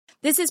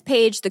This is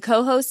Paige, the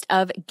co-host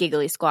of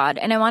Giggly Squad,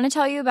 and I want to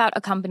tell you about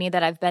a company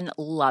that I've been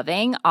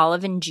loving,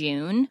 Olive &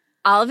 June.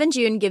 Olive &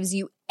 June gives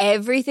you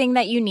everything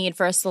that you need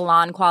for a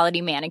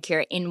salon-quality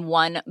manicure in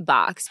one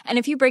box. And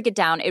if you break it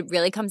down, it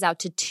really comes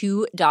out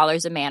to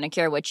 $2 a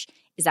manicure, which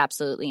is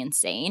absolutely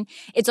insane.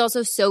 It's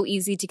also so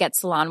easy to get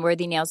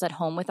salon-worthy nails at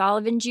home with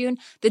Olive & June.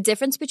 The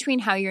difference between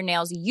how your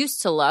nails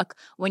used to look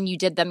when you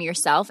did them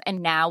yourself and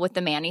now with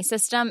the Mani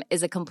system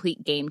is a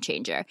complete game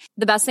changer.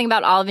 The best thing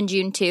about Olive &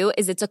 June, too,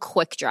 is it's a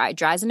quick dry.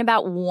 Dries in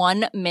about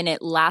 1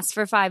 minute, lasts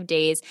for 5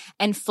 days,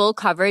 and full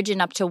coverage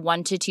in up to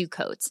 1 to 2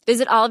 coats.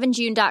 Visit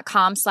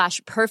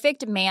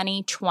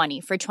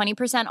oliveandjune.com/perfectmani20 for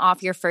 20%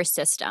 off your first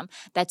system.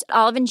 That's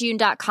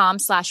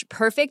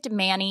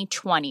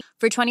oliveandjune.com/perfectmani20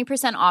 for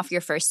 20% off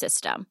your first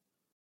system.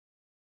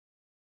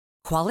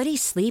 Quality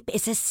sleep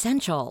is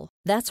essential.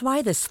 That's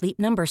why the Sleep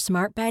Number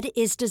Smart Bed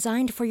is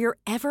designed for your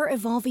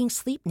ever-evolving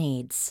sleep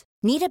needs.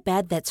 Need a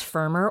bed that's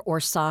firmer or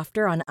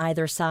softer on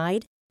either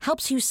side?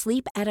 Helps you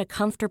sleep at a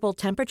comfortable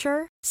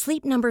temperature?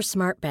 Sleep Number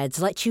Smart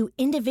Beds let you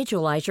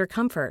individualize your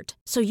comfort,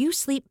 so you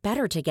sleep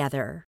better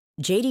together.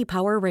 J.D.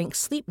 Power ranks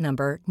Sleep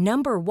Number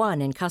number 1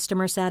 in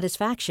customer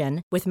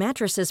satisfaction with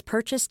mattresses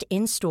purchased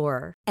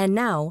in-store. And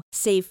now,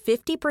 save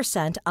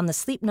 50% on the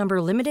Sleep Number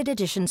Limited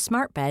Edition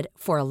Smart Bed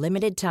for a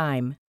limited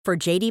time. For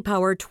J.D.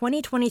 Power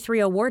 2023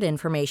 award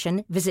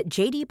information, visit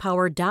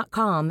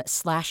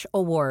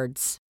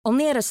jdpower.com/awards.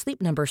 Only at a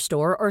Sleep Number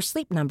store or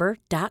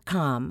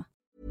sleepnumber.com.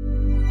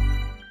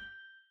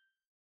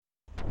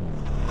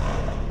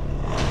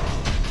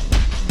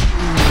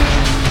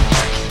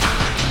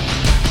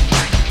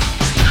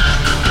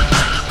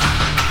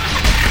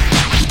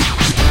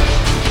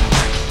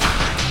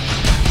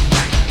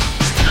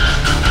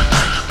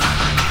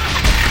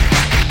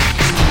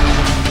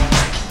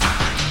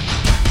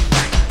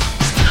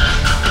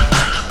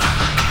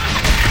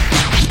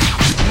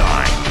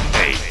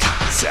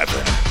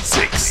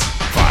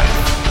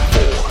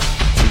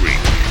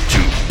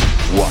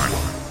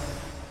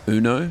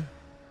 Uno,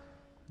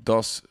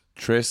 dos,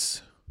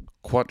 tres,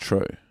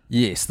 cuatro.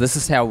 Yes, this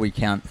is how we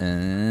count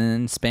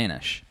in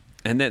Spanish.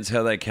 And that's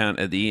how they count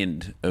at the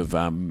end of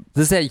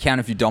This is how you count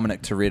if you're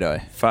Dominic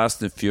Toretto.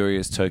 Fast and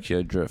Furious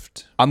Tokyo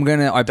Drift. I'm going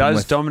to open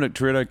Does Dominic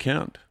Toretto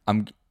count?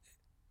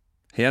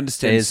 He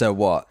understands. There's a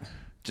what?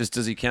 Just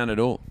does he count at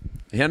all?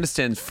 He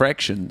understands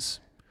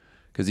fractions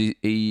because he's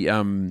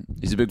a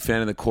big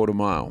fan of the quarter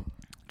mile.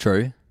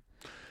 True.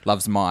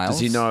 Loves miles. Does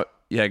he know?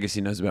 Yeah, I guess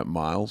he knows about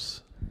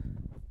miles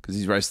because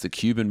he's raced the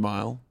Cuban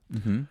mile.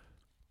 Mm-hmm.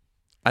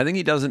 I think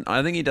he doesn't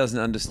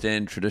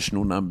understand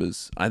traditional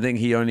numbers. I think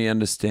he only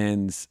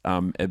understands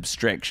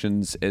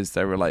abstractions as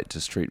they relate to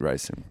street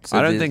racing. So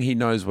I don't think he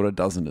knows what a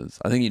dozen is.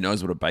 I think he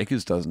knows what a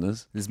baker's dozen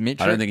is. There's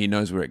metric, I don't think he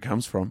knows where it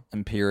comes from.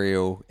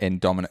 Imperial,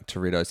 and Dominic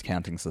Toretto's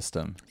counting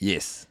system.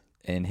 Yes.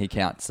 And he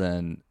counts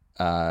in,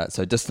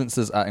 so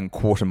distances are in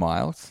quarter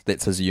miles.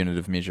 That's his unit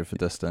of measure for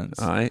distance.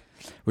 All right.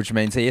 Which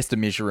means he has to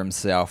measure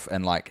himself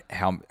and like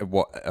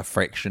what a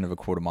fraction of a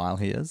quarter mile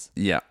he is.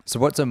 Yeah. So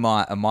what's a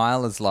mile? A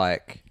mile is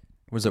like...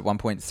 Was it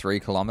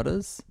 1.3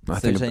 kilometers? I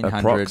think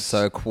 1,300.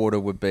 So a quarter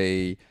would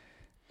be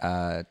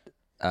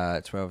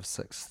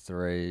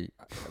 12.63.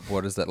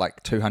 What is that?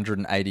 Like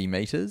 280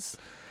 meters.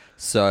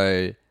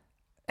 So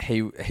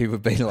he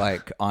would be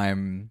like,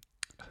 I'm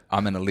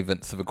an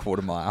 11th of a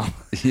quarter mile.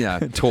 Yeah,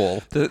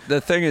 tall. The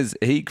thing is,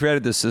 he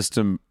created the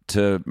system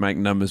to make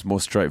numbers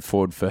more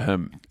straightforward for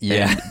him.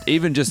 Yeah, and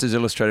even just as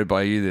illustrated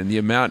by you, then the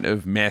amount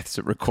of maths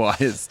it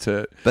requires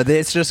to. But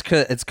that's just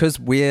because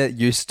we're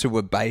used to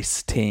a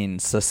base 10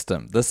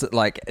 system. This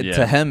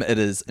to him it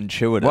is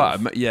intuitive.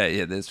 Well,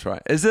 yeah, that's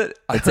right. Is it?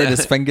 It's at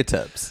his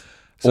fingertips.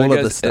 So all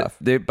of this stuff.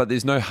 But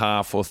there's no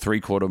half or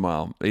 3/4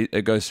 mile.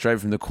 It goes straight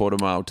from the quarter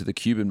mile to the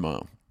Cuban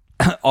mile.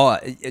 Oh,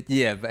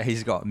 yeah, but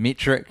he's got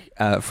metric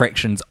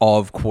fractions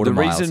of quarter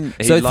miles. The reason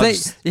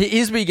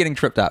here's where you're getting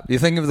tripped up. You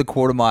think of the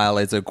quarter mile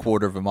as a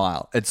quarter of a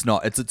mile. It's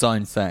not. It's its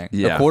own thing.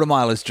 Yeah. A quarter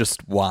mile is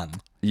just one.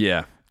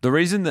 Yeah. The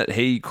reason that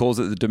he calls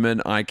it the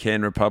Domin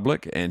ICANN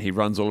Republic and he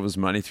runs all of his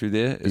money through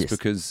there is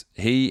because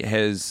he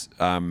has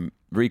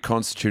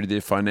reconstituted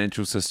their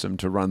financial system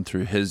to run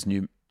through his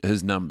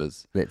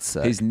numbers. That's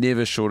sick. He's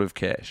never short of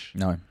cash.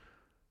 No.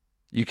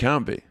 You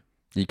can't be.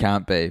 You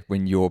can't be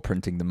when you're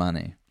printing the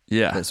money.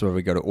 Yeah. That's why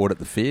we got to audit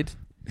the Fed,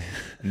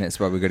 and that's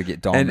why we got to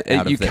get Dom out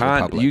of the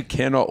Republic. You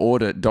cannot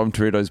audit Dom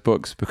Toretto's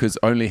books because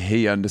only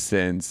he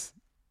understands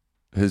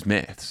his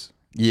maths.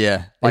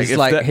 Yeah. He's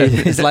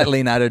like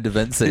Leonardo da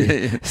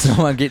Vinci.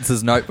 Someone gets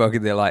his notebook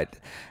and they're like,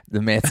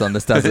 the maths on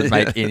this doesn't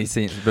make any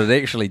sense, but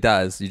it actually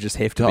does. You just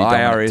have to be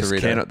Dominic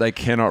Toretto. They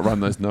cannot run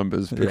those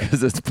numbers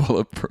because it's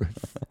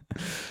bulletproof.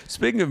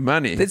 Speaking of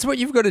money, that's what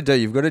you've got to do.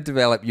 You've got to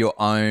develop your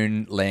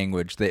own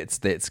language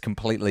that's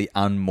completely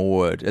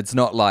unmoored. It's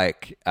not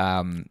like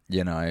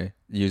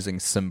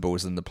using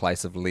symbols in the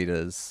place of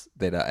letters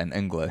that are in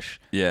English.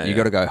 Yeah, you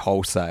got to go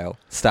wholesale,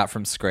 start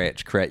from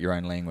scratch, create your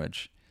own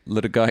language.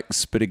 Let a guy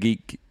spit a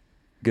geek,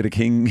 get a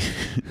king.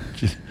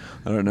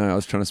 I don't know. I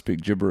was trying to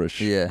speak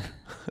gibberish. Yeah.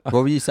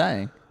 What were you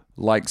saying?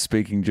 Like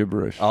speaking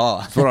gibberish.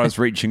 Oh, that's what I was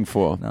reaching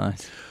for.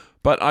 Nice.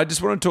 But I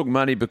just want to talk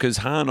money because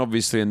Han,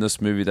 obviously, in this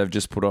movie, they've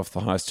just put off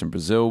the heist in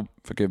Brazil.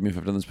 Forgive me if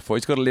I've done this before.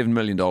 He's got $11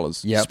 million.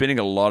 Yep. Spending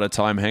a lot of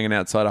time hanging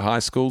outside of high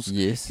schools.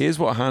 Yes. Here's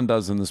what Han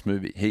does in this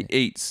movie. He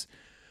eats.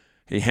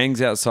 He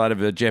hangs outside of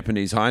a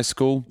Japanese high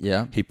school.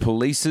 Yeah. He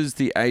polices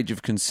the age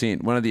of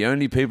consent. One of the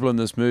only people in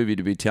this movie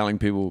to be telling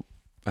people,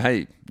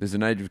 hey, there's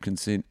an age of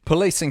consent.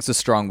 Policing's a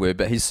strong word,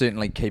 but he's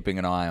certainly keeping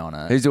an eye on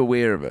it. He's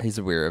aware of it. He's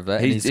aware of it.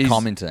 He's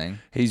commenting.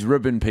 He's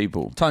ribbing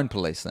people. Tone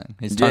policing.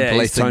 He's tone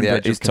policing the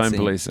age of consent. Tone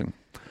policing.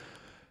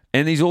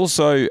 And he's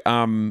also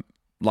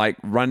like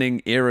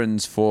running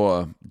errands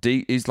for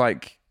he's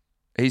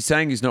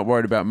saying he's not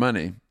worried about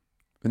money,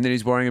 and then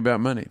he's worrying about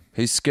money.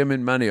 He's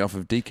skimming money off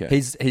of DK.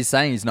 He's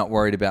saying he's not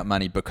worried about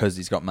money because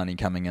he's got money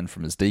coming in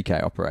from his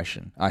DK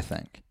operation, I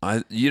think.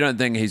 You don't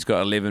think he's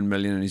got 11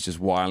 million and he's just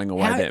whiling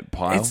away that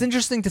pile? It's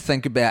interesting to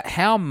think about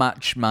how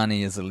much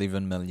money is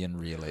 11 million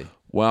really?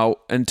 Well,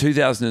 in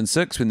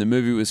 2006, when the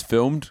movie was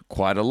filmed,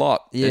 quite a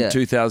lot. Yeah. In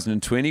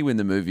 2020, when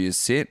the movie is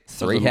set,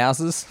 Three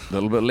houses? A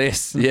little bit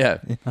less, yeah.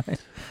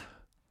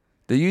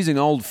 They're using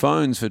old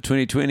phones for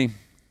 2020.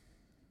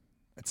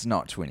 It's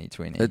not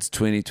 2020. It's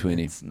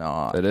 2020. It's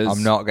not. It is.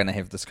 I'm not going to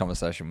have this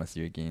conversation with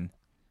you again.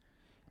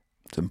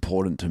 It's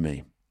important to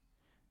me.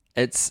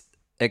 It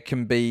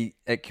can be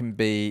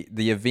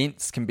the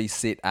events can be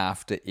set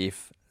after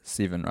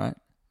F7, right?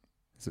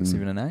 Is it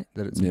 7 and 8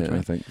 that it's between?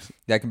 I think so.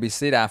 They can be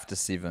set after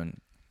 7,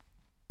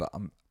 but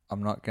I'm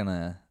not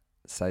gonna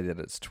say that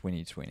it's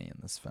 2020 in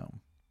this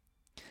film.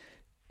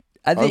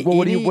 What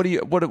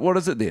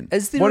is it then?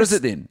 What is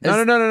it then?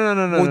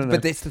 No.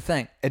 But that's the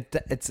thing.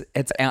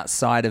 It's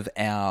outside of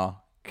our.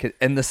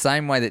 In the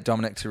same way that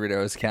Dominic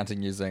Toretto is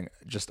counting using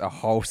just a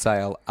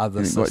wholesale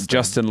other system.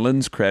 Justin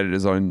Lin's created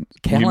his own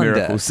calendar.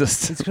 numerical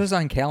system. It's got his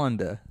own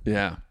calendar.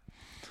 Yeah.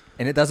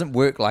 And it doesn't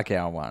work like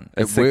our one.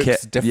 It's it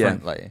works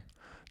differently. Yeah.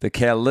 The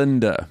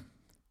calendar,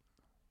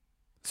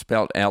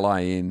 spelled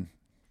Lin.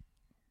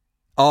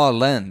 Oh,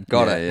 Lin.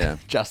 Got it. Yeah.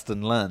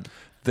 Justin Lin.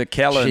 The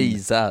calendar.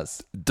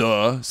 Jesus.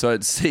 Duh. So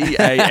it's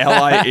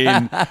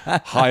CALIN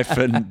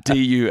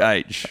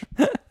 -DUH.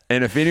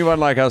 And if anyone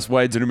like us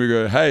wades in and we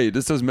go, hey,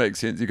 this doesn't make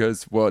sense, he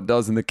goes, well, it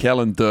does in the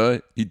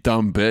calendar, you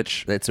dumb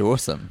bitch. That's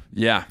awesome.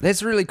 Yeah.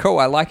 That's really cool.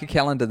 I like a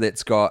calendar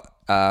that's got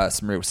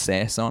some real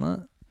sass on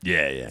it.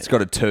 Yeah. It's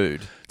got a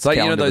tood. It's like,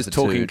 those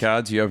talking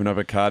cards, you open up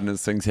a card and it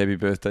sings happy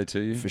birthday to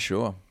you? For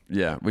sure.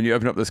 Yeah, when you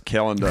open up this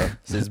calendar, it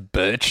says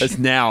bitch. It's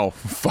now,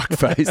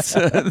 fuckface.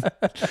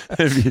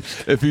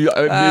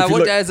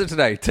 What day is it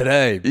today?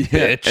 Today,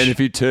 bitch. And if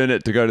you turn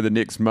it to go to the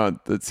next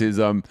month, it says,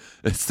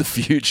 it's the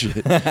future,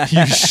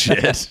 you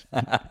shit.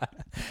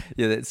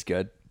 Yeah, that's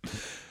good.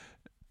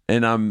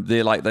 And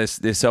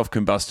they're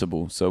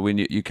self-combustible, so when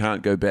you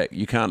can't go back,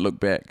 you can't look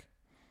back.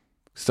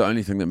 It's the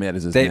only thing that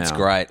matters is That's now.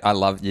 great. I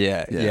love,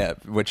 yeah,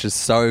 which is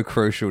so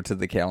crucial to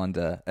the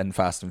calendar in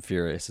Fast and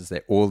Furious, is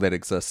that all that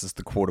exists is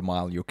the quarter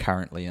mile you're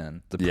currently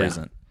in, the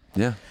present.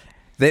 Yeah.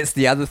 That's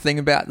the other thing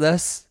about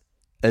this,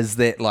 is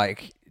that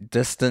like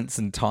distance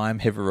and time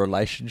have a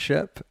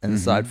relationship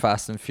inside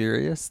Fast and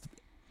Furious,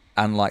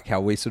 unlike how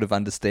we sort of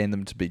understand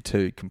them to be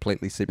two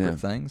completely separate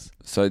things.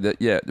 So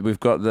we've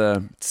got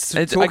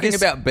talking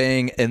about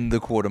being in the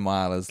quarter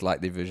mile is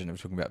like their vision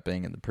of talking about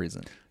being in the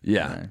present.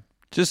 Yeah. You know?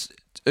 Just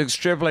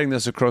extrapolating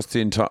this across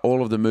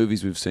all of the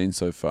movies we've seen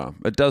so far,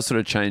 it does sort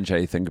of change how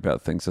you think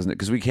about things, doesn't it?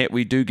 Because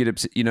we do get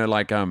upset,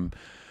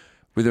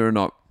 whether or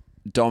not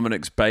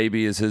Dominic's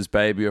baby is his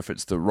baby, or if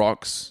it's The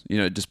Rock's,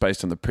 just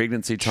based on the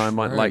pregnancy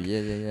timeline. True. Like,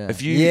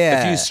 if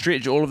you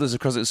stretch all of this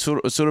across, it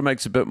sort of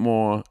makes a bit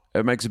more.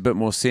 It makes a bit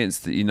more sense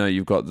that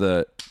you've got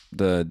the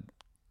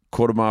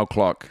quarter mile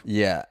clock,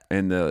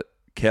 and the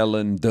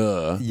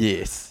calendar.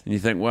 Yes. And you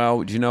think,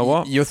 well, do you know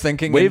what? You're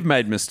thinking we've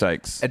made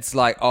mistakes. It's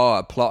like,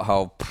 a plot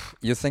hole.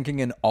 You're thinking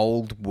in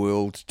old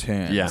world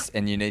terms,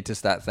 and you need to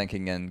start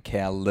thinking in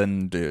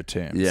calendar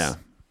terms. Yeah.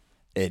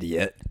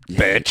 Idiot.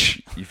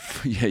 Bitch.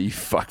 You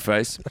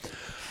fuckface.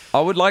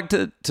 I would like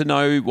to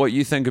know what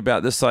you think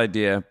about this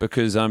idea,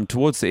 because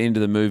towards the end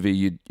of the movie,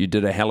 you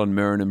did a Helen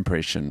Mirren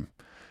impression.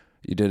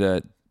 You did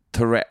a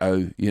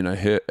Toretto,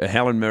 a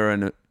Helen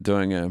Mirren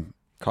doing a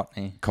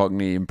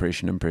Cockney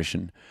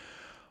impression.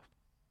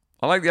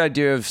 I like the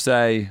idea of,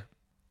 say,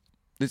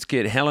 let's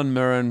get Helen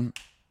Mirren,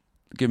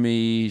 give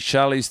me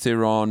Charlize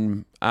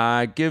Theron,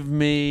 give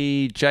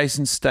me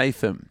Jason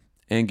Statham,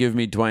 and give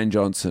me Dwayne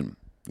Johnson.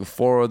 The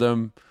four of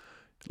them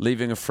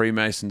leaving a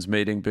Freemasons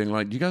meeting, being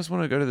like, do you guys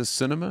want to go to the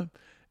cinema?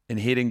 And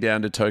heading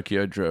down to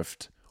Tokyo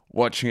Drift,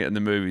 watching it in the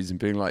movies and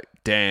being like,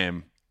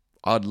 damn,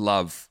 I'd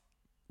love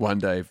one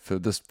day for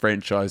this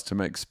franchise to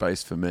make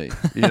space for me.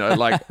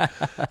 Like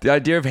the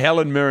idea of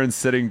Helen Mirren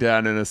sitting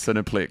down in a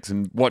Cineplex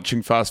and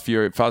watching Fast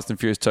and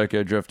Furious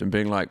Tokyo Drift and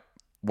being like,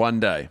 one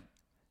day.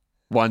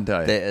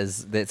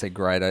 That's a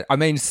great idea. I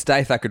mean,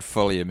 Stath, I could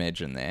fully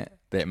imagine that.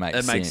 That makes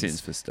sense. It makes sense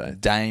for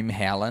Stath. Dame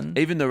Helen.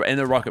 And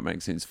The Rocket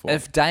makes sense for.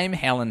 If Dame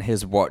Helen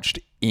has watched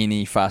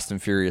any Fast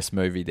and Furious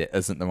movie that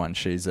isn't the one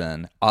she's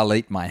in, I'll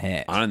eat my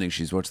hat. I don't think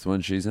she's watched the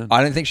one she's in.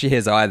 I don't think she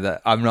has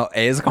either. I'm not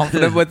as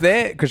confident with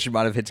that because she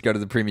might have had to go to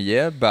the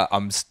premiere, but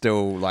I'm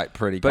still like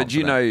pretty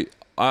confident.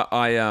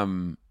 But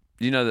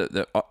you know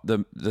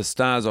that the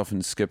stars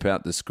often skip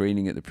out the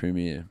screening at the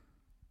premiere,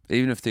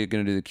 even if they're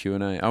going to do the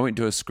Q&A. I went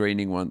to a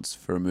screening once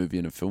for a movie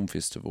in a film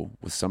festival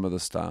with some of the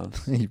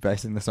stars. Are you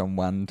basing this on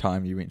one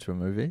time you went to a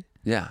movie?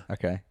 Yeah.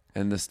 Okay.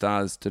 And the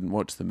stars didn't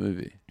watch the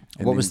movie.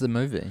 What was the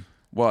movie?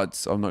 Well,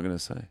 I'm not going to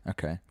say.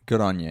 Okay.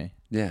 Good on you.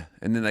 Yeah.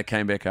 And then they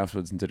came back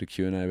afterwards and did a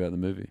Q&A about the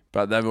movie.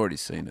 But they've already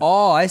seen it.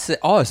 Oh, I see.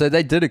 Oh, so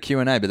they did a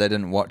Q&A, but they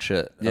didn't watch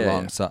it Yeah,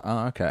 alongside.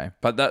 Oh, okay.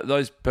 But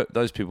those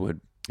people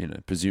had,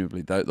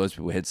 presumably those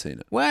people had seen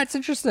it. Well, it's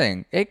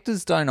interesting.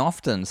 Actors don't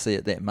often see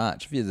it that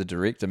much. If you're the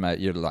director, mate,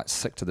 you're like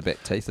sick to the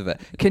back teeth of it.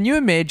 Can you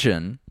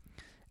imagine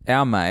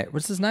our mate,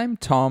 what's his name?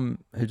 Tom,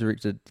 who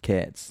directed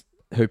Cats?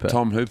 Hooper.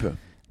 Tom Hooper.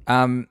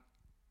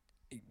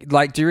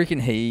 Do you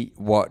reckon he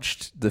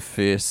watched the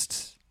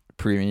first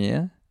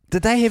premiere?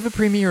 Did they have a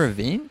premiere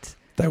event?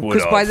 They would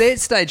have. Because by that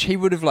stage, he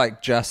would have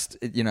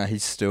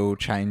he's still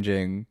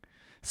changing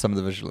some of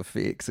the visual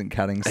effects and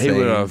cutting scenes. He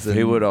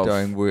would have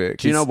doing work.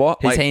 Do you know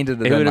what? He's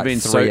handed it in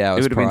like 3 hours.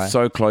 He would have been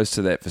so close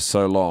to that for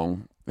so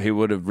long. He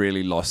would have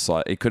really lost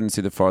sight. He couldn't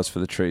see the forest for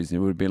the trees, and he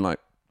would have been like,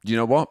 "You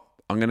know what?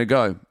 I'm going to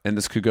go, and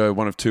this could go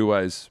one of two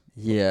ways.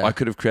 Yeah, I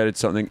could have created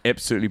something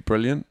absolutely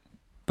brilliant."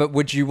 But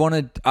would you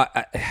want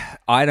to?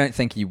 I don't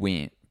think he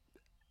went.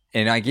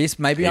 And I guess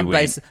maybe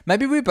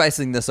we're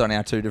basing this on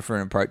our two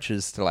different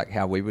approaches to like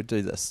how we would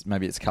do this.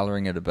 Maybe it's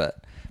colouring it a bit.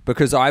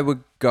 Because I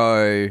would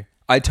go,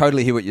 I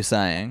totally hear what you're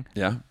saying.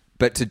 Yeah.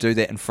 But to do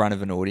that in front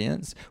of an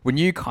audience, when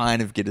you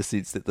kind of get a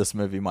sense that this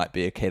movie might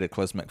be a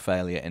cataclysmic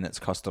failure and it's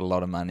cost a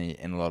lot of money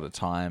and a lot of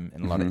time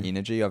and a lot of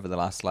energy over the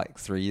last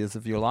 3 years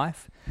of your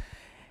life,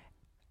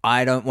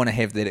 I don't want to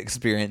have that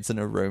experience in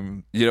a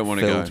room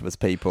filled with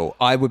people.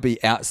 I would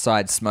be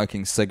outside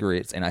smoking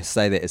cigarettes, and I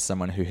say that as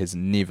someone who has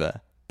never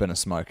been a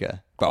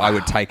smoker, but I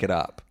would take it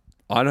up.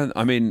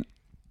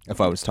 If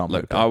I was Tom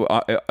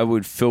Hooper. I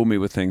would fill me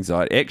with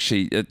anxiety.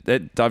 Actually,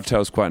 that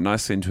dovetails quite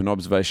nicely into an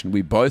observation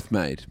we both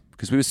made,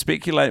 because we've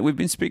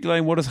been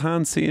speculating, what does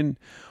Han see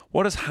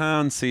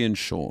in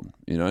Sean,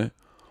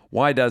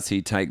 Why does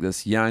he take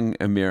this young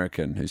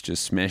American who's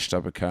just smashed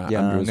up a car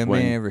under his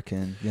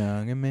wing?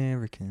 Young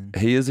American.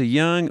 He is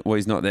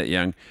he's not that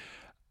young.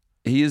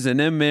 He is an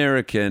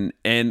American,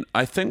 and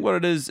I think what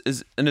it is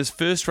in his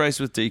first race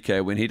with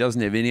DK, when he doesn't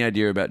have any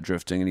idea about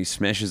drifting and he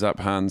smashes up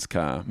Han's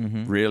car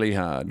really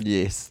hard.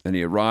 Yes. And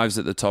he arrives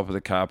at the top of the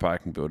car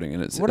parking building,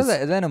 and Is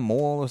that a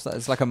mall? Or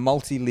it's like a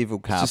multi-level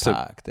car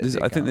park.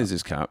 I think there's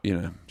this car,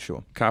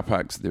 Sure. Car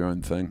parks are their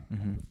own thing.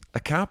 Mm-hmm. A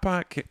car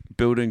park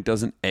building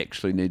doesn't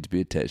actually need to be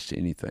attached to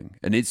anything.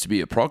 It needs to be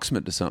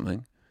approximate to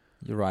something.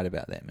 You're right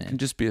about that, man. It can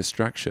just be a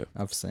structure.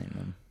 I've seen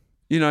them.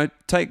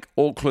 Take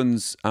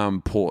Auckland's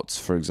ports,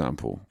 for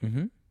example.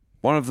 Mm-hmm.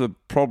 One of the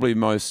probably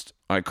most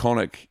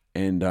iconic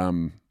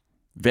and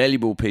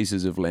valuable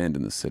pieces of land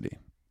in the city.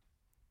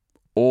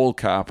 All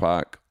car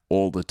park,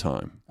 all the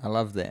time. I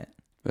love that.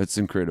 It's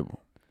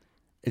incredible.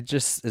 It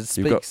speaks.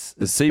 You've got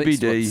the CBD. What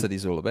the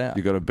city's all about.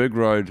 You've got a big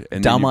road.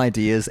 And dumb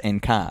ideas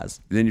and cars.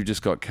 Then you've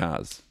just got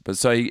cars. But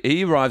so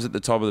he arrives at the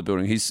top of the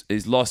building.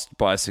 He's lost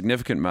by a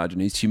significant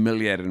margin. He's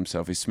humiliated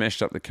himself. He's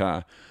smashed up the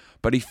car.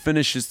 But he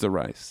finishes the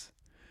race.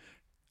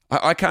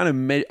 I can't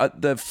imagine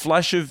the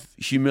flush of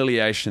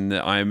humiliation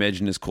that I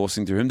imagine is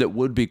coursing through him, that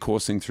would be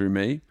coursing through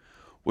me,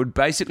 would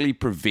basically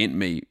prevent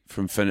me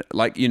from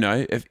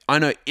if I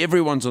know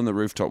everyone's on the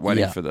rooftop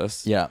waiting for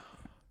this. Yeah.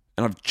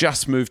 And I've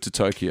just moved to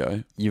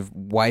Tokyo. You've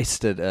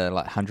wasted a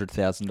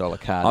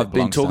 $100,000 car. I've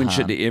been talking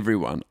shit to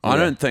everyone. Yeah. I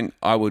don't think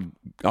I would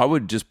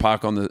just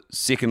park on the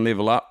second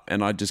level up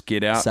and I'd just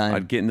get out. Same.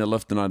 I'd get in the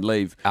lift and I'd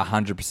leave.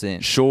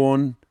 100%.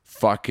 Sean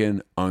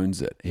fucking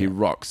owns it. He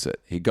rocks it.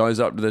 He goes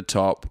up to the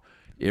top.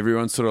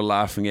 Everyone's sort of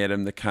laughing at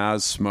him. The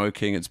car's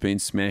smoking. It's been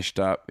smashed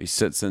up. He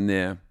sits in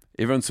there.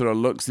 Everyone sort of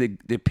looks.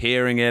 They're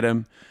peering at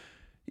him.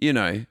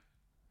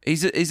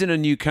 He's in a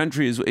new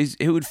country.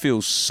 He would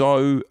feel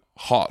so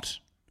hot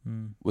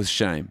with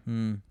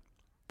shame.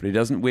 But he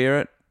doesn't wear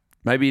it.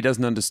 Maybe he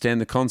doesn't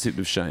understand the concept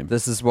of shame.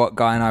 This is what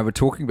Guy and I were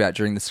talking about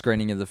during the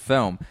screening of the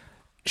film.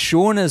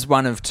 Sean is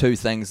one of two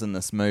things in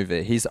this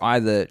movie. He's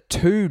either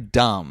too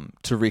dumb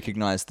to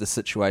recognize the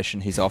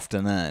situation he's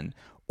often in,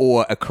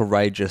 or a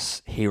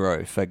courageous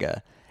hero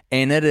figure.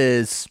 And it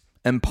is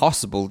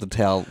impossible to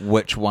tell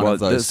which one of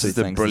those two things is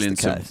the case. This is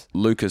the brilliance of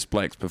Lucas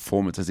Black's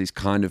performance, as he's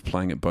kind of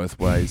playing it both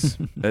ways.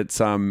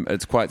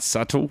 It's quite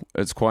subtle,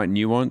 it's quite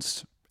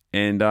nuanced,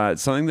 and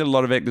it's something that a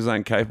lot of actors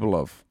aren't capable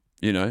of.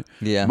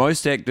 Yeah.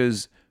 Most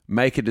actors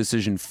make a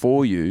decision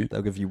for you.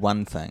 They'll give you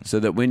one thing.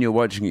 So that when you're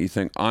watching it, you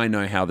think, I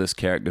know how this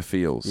character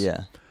feels.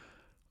 Yeah.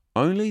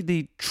 Only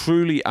the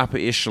truly upper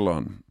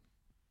echelon,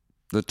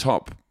 the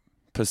top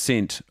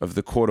 % of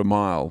the quarter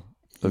mile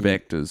of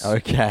actors.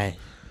 Okay.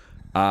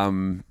 The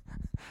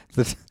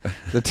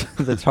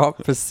top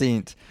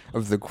 %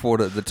 of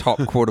the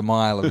top quarter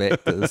mile of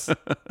actors.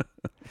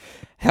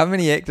 How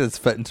many actors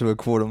fit into a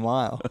quarter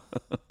mile?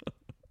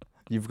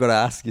 You've got to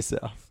ask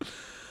yourself.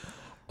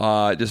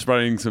 Just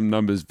running some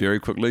numbers very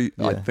quickly.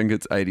 Yeah. I think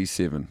it's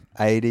 87.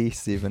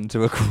 87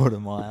 to a quarter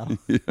mile.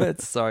 Yeah.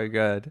 That's so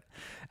good.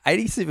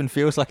 87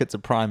 feels like it's a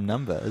prime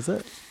number, is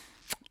it?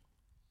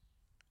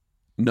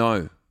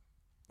 No.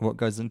 What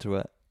goes into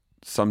it?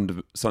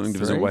 Something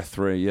divisible by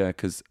 3, yeah,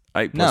 because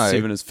 8 No. plus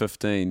 7 is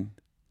 15.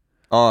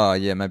 Oh,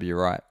 yeah, maybe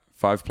you're right.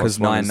 5 plus Because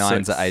 1 9 is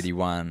nines 6. are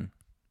 81.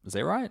 Is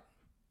that right?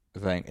 I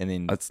think. And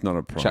then That's not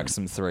a prime. chuck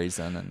some 3s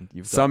in and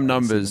you've got Some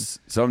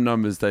 87.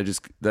 numbers,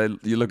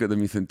 you look at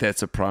them, you think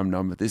that's a prime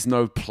number. There's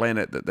no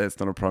planet that's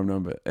not a prime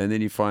number. And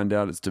then you find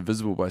out it's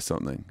divisible by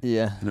something.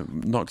 Yeah. And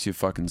it knocks your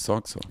fucking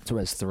socks off. It's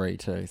always 3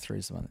 too.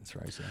 3's the one that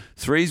throws you.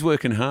 3's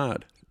working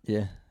hard.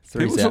 Yeah.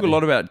 People talk a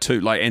lot about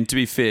 2, and to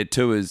be fair,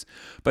 2's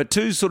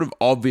sort of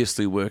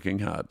obviously working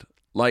hard.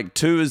 Like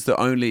 2 is the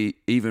only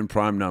even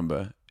prime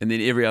number, and then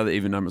every other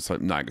even number is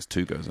like, because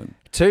 2 goes in.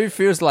 2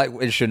 feels like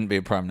it shouldn't be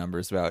a prime number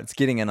as well. It's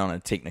getting in on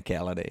a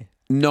technicality.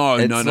 No.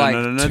 It's That's like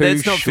not too fair.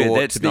 short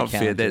That's to be not fair.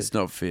 counted. That's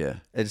not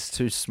fair. It's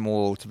too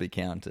small to be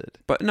counted.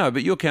 But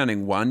you're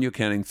counting 1, you're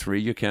counting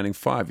 3, you're counting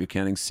 5, you're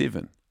counting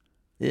 7.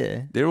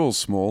 Yeah. They're all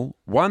small.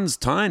 1's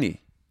tiny.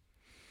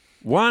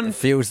 1, It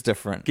feels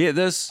different. get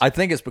this, I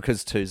think it's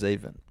because 2's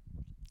even.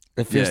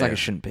 It feels Yeah, like yeah. it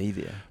shouldn't be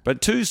there.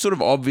 but 2's sort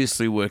of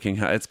obviously working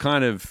hard. It's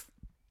kind of,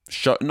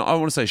 I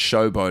want to say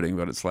showboating,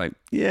 but it's like,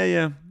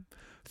 yeah.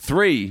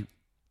 3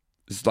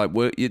 is like,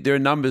 there are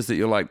numbers that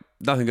you're like,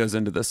 nothing goes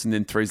into this, and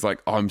then 3's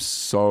like, I'm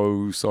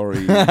so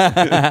sorry.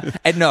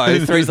 And no,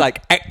 3's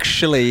like,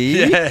 actually.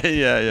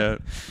 Yeah.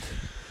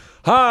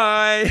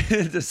 Hi.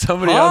 Did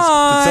somebody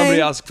Hi.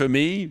 ask for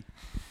me?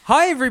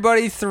 Hi,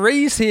 everybody.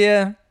 3's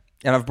here.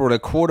 And I've brought a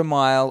quarter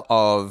mile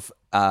of,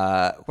 what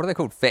are they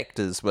called?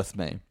 Factors with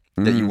me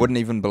that you wouldn't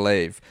even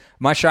believe.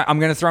 I'm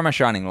going to throw my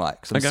shining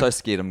light because I'm Okay. so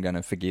scared I'm going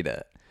to forget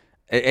it.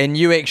 And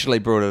you actually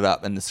brought it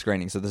up in the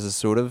screening, so this is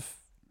sort of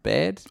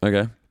bad,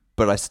 Okay.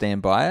 but I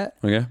stand by it.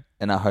 Okay.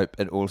 And I hope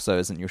it also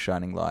isn't your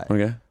shining light.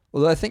 Okay.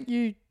 Although I think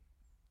you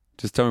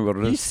Just tell me what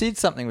it is. said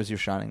something was your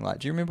shining light.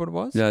 Do you remember what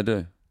it was? Yeah, I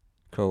do.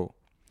 Cool.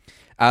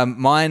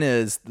 Mine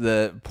is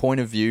the point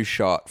of view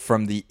shot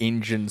from the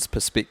engine's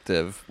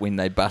perspective when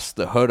they bust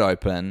the hood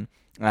open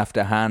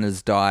after Han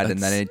has died and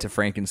they need to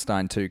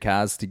Frankenstein 2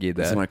 cars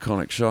together. It's an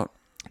iconic shot.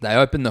 They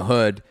open the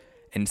hood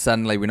and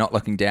suddenly we're not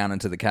looking down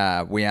into the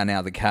car. We are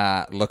now the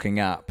car looking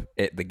up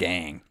at the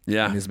gang.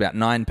 Yeah. And there's about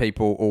 9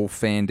 people all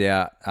fanned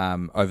out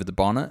over the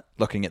bonnet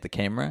looking at the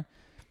camera.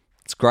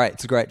 It's great.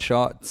 It's a great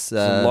shot. It's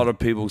There's a lot of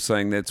people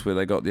saying that's where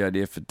they got the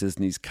idea for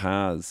Disney's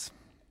Cars.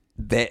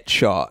 that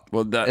shot.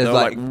 Well, is they're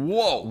like,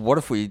 whoa. What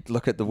if we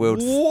look at the world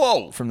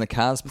Whoa. from the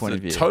car's point It's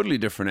of a view? totally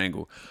different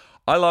angle.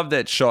 I love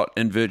that shot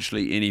in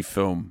virtually any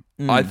film.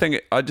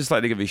 I'd just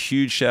like to give a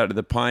huge shout out to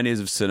the pioneers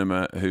of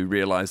cinema who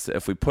realized that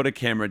if we put a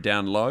camera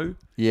down low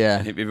Yeah.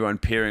 and have everyone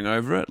peering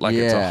over it, like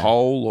it's a Yeah.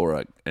 hole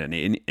or an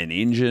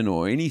engine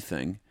or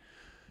anything,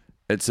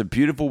 it's a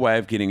beautiful way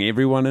of getting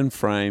everyone in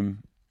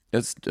frame.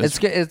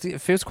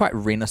 It feels quite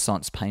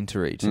Renaissance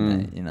paintery to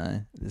me, you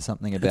know. There's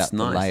something about the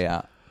nice.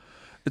 layout.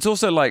 It's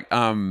also like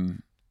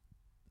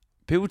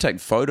people take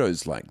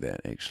photos like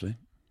that, actually,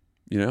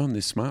 on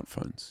their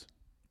smartphones.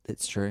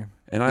 It's true.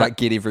 And Like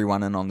get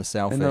everyone in on the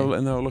selfie. And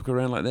they'll look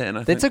around like that. And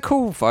I That's think a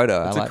cool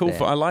photo. It's I a like cool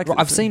that. I like it.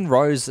 I've seen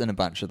Rose in a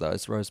bunch of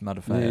those. Rose There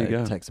you Matafeo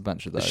go. takes a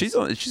bunch of those. She's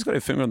got her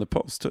finger on the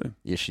pulse too.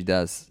 Yeah, she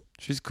does.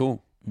 She's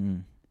cool.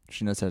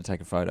 She knows how to take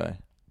a photo.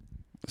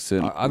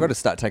 Certainly. I've got to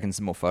start taking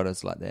some more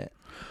photos like that.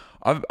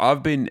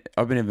 I've been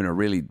having a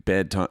really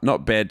bad time.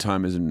 Not bad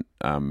time as in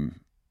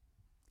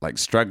like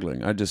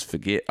struggling. I just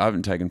forget. I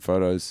haven't taken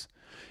photos.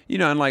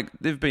 And like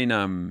there've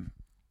been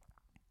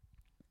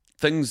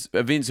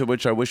events at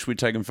which I wish we'd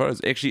taken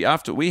photos. Actually,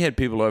 after we had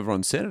people over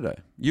on Saturday,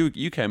 you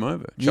came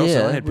over. Chelsea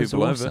and I had it was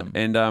people awesome. over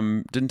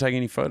and didn't take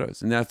any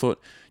photos. And then I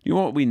thought, you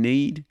know what we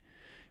need?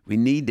 We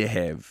need to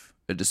have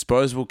a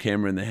disposable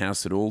camera in the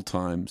house at all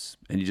times,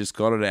 and you just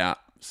got it out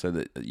so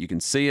that you can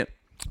see it.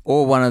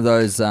 Or one of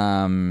those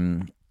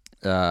Polaroids.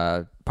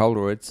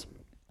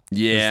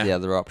 Yeah, Is the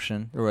other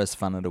option. They're always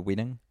fun at a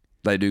wedding.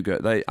 they do go.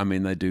 They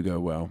do go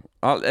well.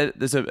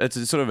 It's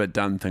a sort of a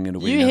done thing at a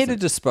wedding. You had isn't a it?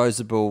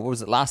 disposable, what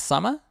was it, last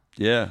summer?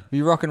 Yeah. Were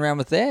you rocking around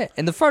with that?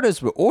 And the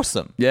photos were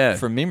awesome. Yeah,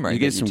 From memory. you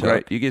get that some took.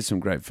 great. You get some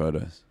great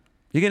photos.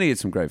 You're gonna get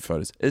some great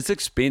photos. It's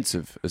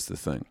expensive, is the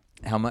thing.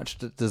 How much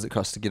does it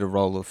cost to get a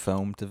roll of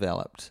film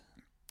developed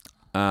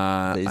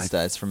I these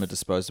days from a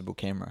disposable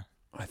camera?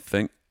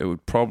 think it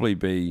would probably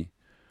be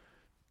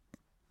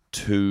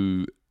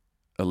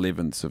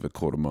 2/11 of a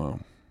quarter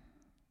mile.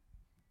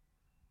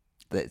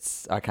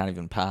 I can't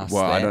even pass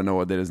Well, that. I don't know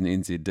what that is in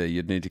NZD.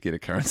 You'd need to get a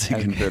currency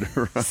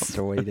converter around.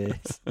 Sweet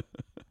ass.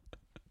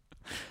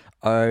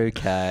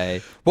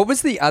 Okay. What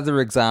was the other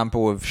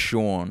example of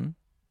Sean,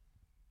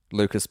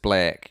 Lucas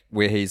Black,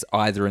 where he's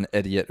either an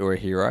idiot or a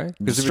hero?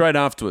 Straight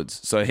afterwards.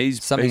 So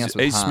he's Something else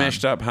with Han.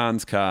 smashed up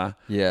Han's car.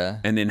 Yeah.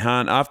 And then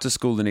Han, after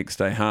school the next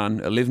day, Han,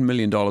 $11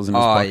 million in his Oh,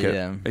 pocket.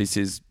 yeah. He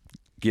says,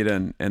 get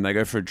in. And they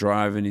go for a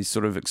drive and he's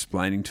sort of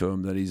explaining to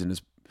him that he's in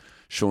his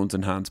Sean's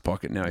in Han's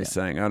pocket now. He's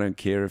saying, I don't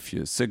care if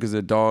you're sick as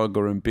a dog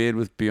or in bed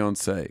with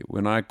Beyonce.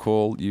 When I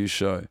call, you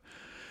show.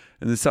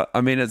 And this, I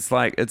mean, it's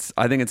like,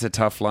 I think it's a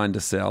tough line to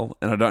sell,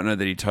 and I don't know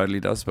that he totally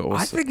does, but also...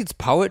 I think it's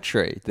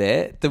poetry,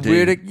 that. The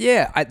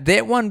word...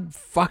 that one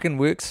fucking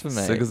works for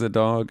me. Sick as a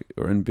dog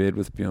or in bed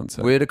with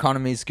Beyonce. Word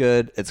economy's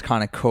good. It's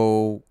kind of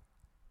cool.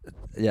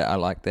 Yeah, I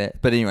like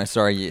that. But anyway,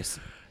 sorry, yes.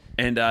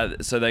 And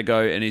so they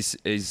go, and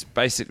he's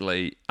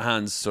basically,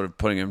 Han's sort of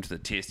putting him to the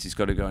test. He's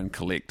got to go and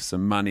collect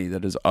some money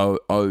that is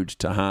owed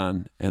to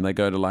Han. And they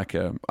go to like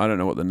I don't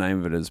know what the name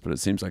of it is, but it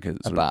seems like a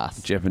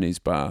bath. Japanese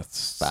bath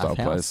style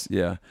house? place.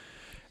 Yeah.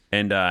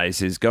 And he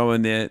says, go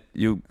in there,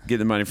 you'll get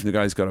the money from the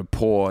guy who's got a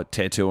paw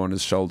tattoo on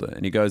his shoulder.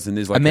 And he goes, and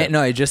there's like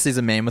no, he just says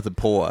a man with a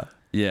paw.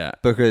 Yeah.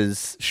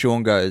 Because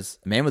Sean goes,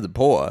 a man with a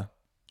paw?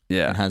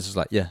 Yeah. And Han's just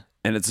like, yeah.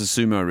 And it's a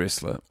sumo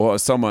wrestler or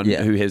someone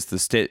who has the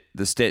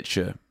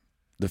stature,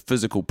 the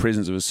physical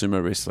presence of a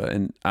sumo wrestler.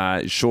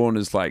 And Sean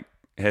is like,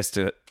 has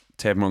to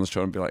tap him on the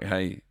shoulder and be like,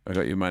 hey, I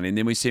got your money. And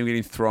then we see him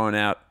getting thrown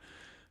out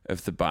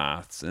of the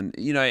baths. And,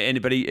 you know,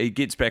 but he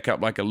gets back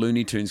up like a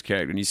Looney Tunes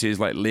character, and you see his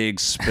like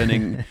legs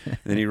spinning, and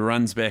then he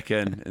runs back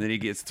in, and then he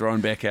gets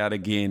thrown back out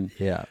again.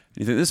 Yeah. And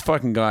you think this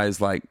fucking guy is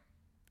like,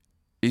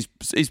 he's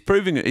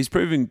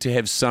proving to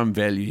have some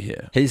value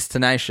here. He's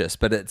tenacious,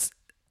 but it's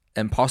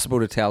impossible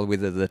to tell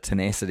whether the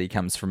tenacity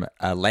comes from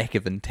a lack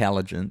of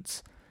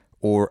intelligence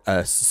or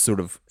a sort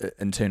of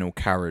internal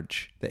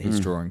courage that he's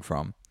drawing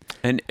from.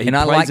 And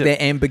I like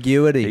that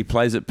ambiguity. He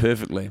plays it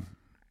perfectly.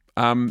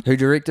 Who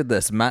directed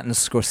this? Martin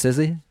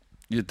Scorsese?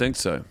 You'd think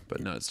so,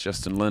 but no, it's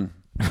Justin Lin.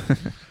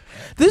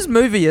 This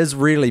movie is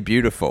really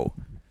beautiful.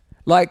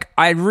 Like,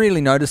 I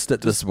really noticed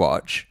it this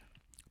watch.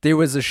 There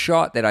was a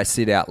shot that I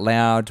said out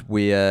loud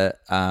where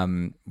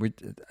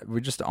we're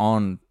just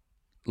on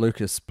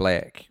Lucas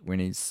Black when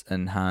he's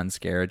in Han's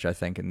garage, I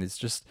think, and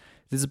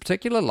there's a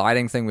particular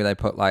lighting thing where they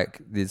put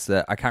like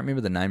I can't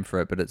remember the name for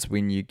it, but it's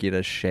when you get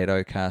a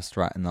shadow cast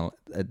right in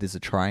there's a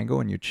triangle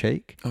in your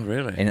cheek. Oh,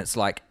 really? And it's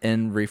like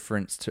in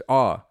reference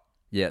to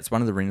it's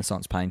one of the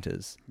Renaissance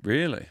painters.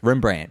 Really?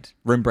 Rembrandt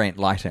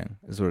lighting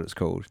is what it's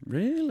called.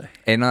 Really?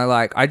 And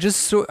I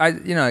just saw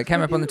it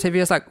came up on the TV. I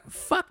was like,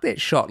 fuck, that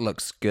shot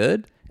looks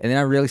good. And then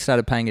I really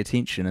started paying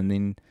attention, and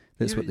then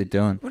that's what they're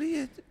doing. What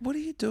are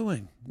you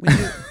doing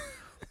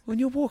when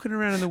you're walking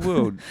around in the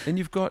world and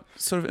you've got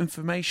sort of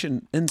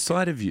information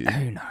inside of you?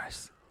 Who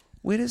knows?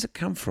 Where does it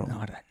come from? No,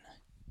 I don't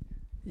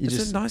know.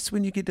 Is it nice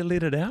when you get to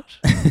let it out?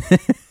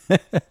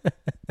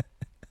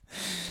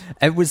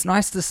 It was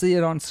nice to see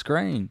it on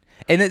screen,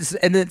 and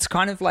it's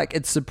kind of like,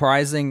 it's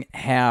surprising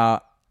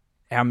how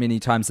many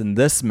times in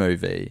this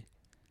movie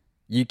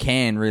you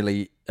can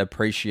really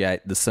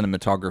appreciate the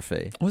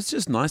cinematography. Well, it's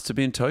just nice to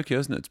be in Tokyo,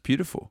 isn't it? It's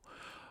beautiful.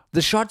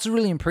 The shots are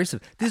really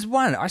impressive. There's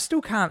one, I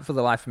still can't for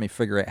the life of me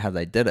figure out how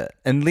they did it,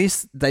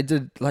 unless they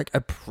did like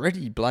a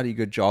pretty bloody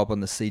good job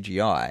on the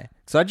CGI.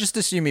 So I just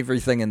assume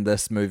everything in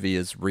this movie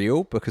is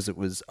real because it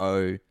was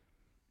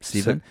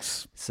 7.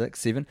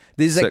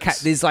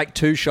 There's like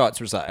two shots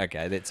where it's like,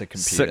 okay, that's a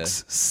computer.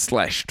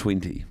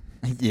 6/20.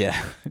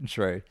 Yeah,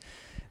 true.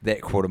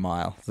 That quarter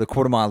mile. The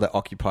quarter mile that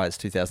occupies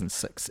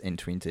 2006 and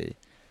 20.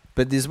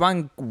 But there's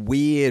one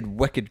weird,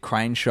 wicked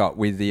crane shot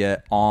where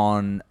they're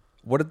on,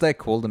 what did they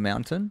call the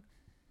mountain?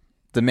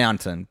 The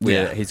mountain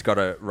where he's got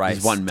to race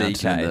There's one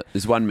mountain.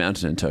 There's one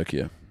mountain in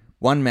Tokyo.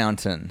 One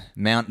mountain,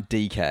 Mount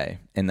DK,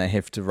 and they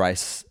have to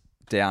race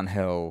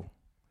downhill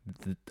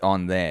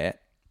on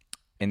that.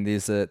 And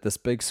there's this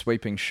big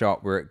sweeping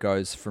shot where it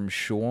goes from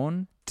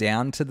Sean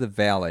down to the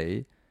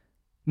valley.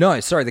 No,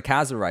 sorry, the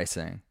cars are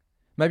racing.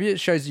 Maybe it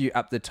shows you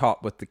up the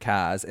top with the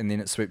cars, and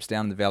then it swoops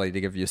down the valley to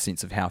give you a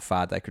sense of how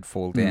far they could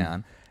fall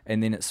down.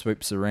 And then it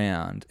swoops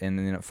around, and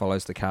then it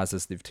follows the cars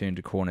as they've turned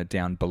a corner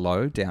down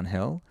below,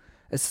 downhill.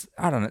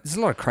 I don't know. There's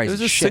a lot of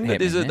crazy shit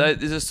happening.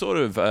 There's a sort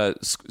of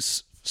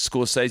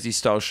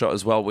Scorsese-style shot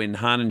as well when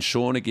Han and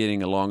Sean are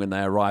getting along, and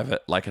they arrive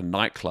at like a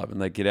nightclub, and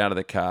they get out of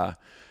the car,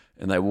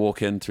 and they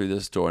walk in through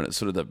this door, and it's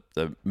sort of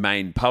the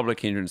main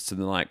public entrance to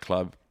the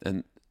nightclub,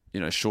 and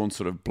Sean's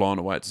sort of blown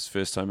away. It's his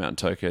first time out in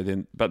Tokyo.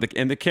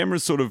 The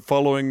camera's sort of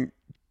following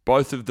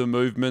both of the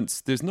movements.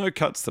 There's no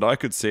cuts that I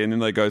could see, and then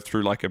they go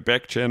through like a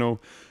back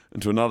channel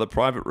into another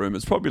private room.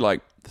 It's probably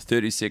like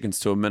 30 seconds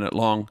to a minute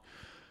long.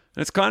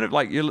 And it's kind of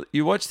like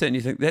you watch that and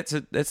you think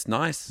that's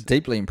nice.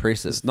 Deeply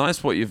impressive. It's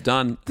nice what you've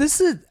done.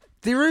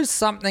 There is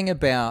something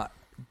about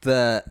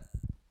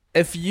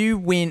if you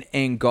went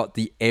and got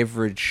the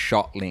average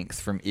shot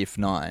length from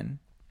F9,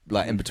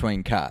 like in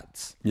between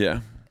cuts.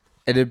 Yeah.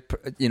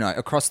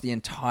 Across the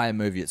entire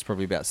movie, it's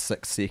probably about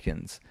 6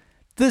 seconds.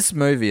 This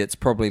movie, it's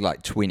probably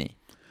like 20.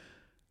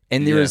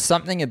 And there is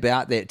something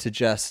about that to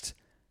just,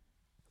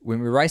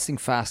 when we're racing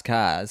fast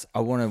cars,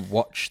 I want to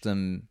watch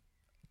them.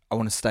 I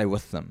want to stay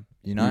with them,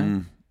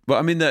 Well,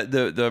 I mean,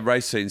 the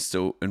race scenes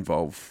still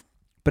involve,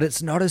 but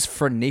it's not as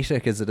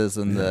frenetic as it is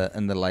in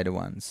the later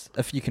ones.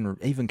 If you can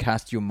even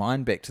cast your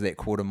mind back to that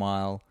quarter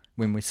mile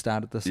when we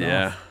started this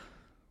off.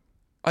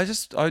 I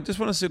just want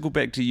to circle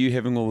back to you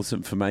having all this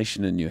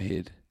information in your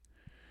head.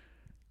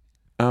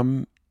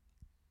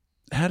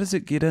 How does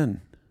it get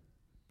in?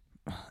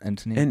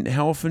 Internet. And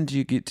how often do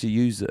you get to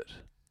use it?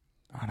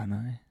 I don't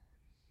know.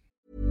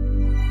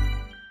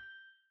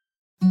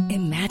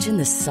 Imagine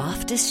the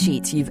softest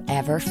sheets you've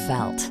ever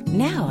felt.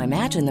 Now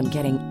imagine them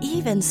getting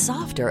even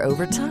softer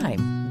over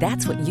time.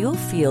 That's what you'll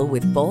feel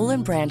with Boll &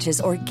 Branch's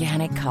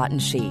organic cotton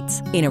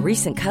sheets. In a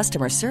recent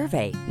customer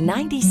survey,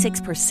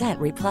 96%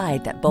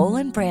 replied that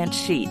Boll & Branch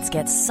sheets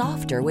get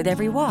softer with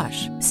every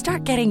wash.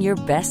 Start getting your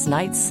best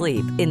night's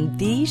sleep in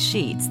these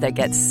sheets that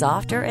get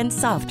softer and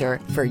softer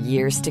for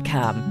years to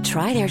come.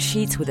 Try their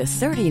sheets with a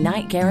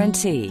 30-night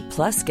guarantee.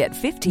 Plus, get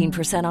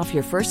 15% off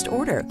your first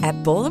order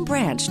at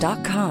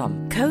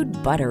bollandbranch.com. Code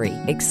BUTTERY.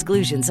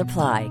 Exclusions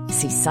apply.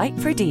 See site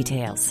for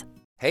details.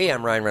 Hey,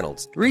 I'm Ryan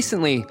Reynolds.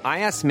 Recently, I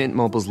asked Mint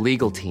Mobile's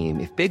legal team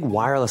if big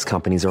wireless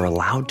companies are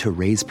allowed to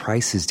raise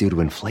prices due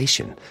to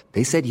inflation.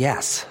 They said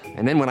yes.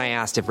 And then when I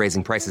asked if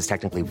raising prices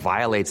technically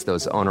violates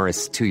those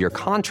onerous 2-year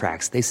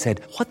contracts, they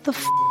said, "What the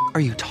f*** are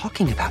you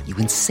talking about, you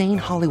insane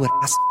Hollywood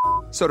ass?"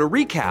 So to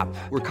recap,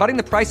 we're cutting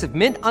the price of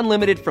Mint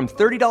Unlimited from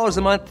 $30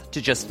 a month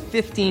to just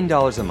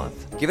 $15 a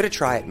month. Give it a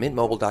try at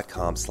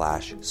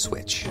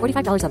mintmobile.com/switch.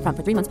 $45 up front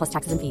for 3 months plus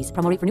taxes and fees.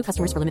 Promo rate for new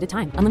customers for limited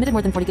time. Unlimited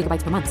more than 40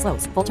 gigabytes per month.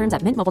 Slows full terms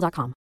at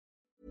mintmobile.com.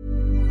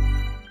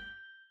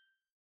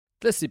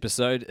 This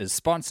episode is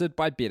sponsored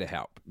by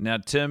BetterHelp. Now,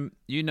 Tim,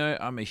 you know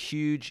I'm a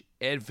huge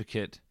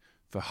advocate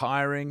for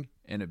hiring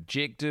an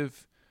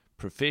objective,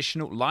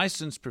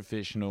 licensed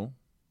professional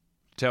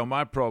to tell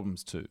my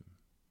problems to,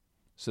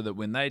 so that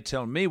when they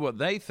tell me what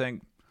they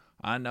think,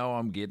 I know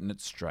I'm getting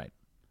it straight.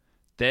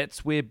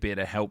 That's where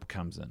BetterHelp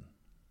comes in.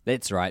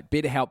 That's right.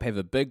 BetterHelp have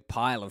a big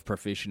pile of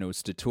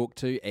professionals to talk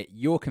to at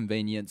your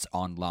convenience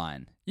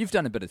online. You've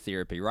done a bit of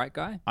therapy, right,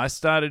 Guy? I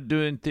started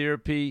doing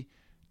therapy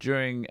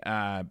during,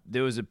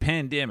 there was a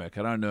pandemic,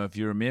 I don't know if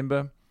you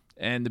remember,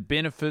 and the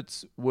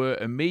benefits were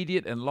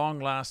immediate and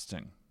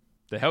long-lasting.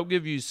 They help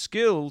give you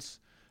skills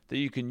that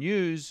you can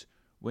use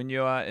when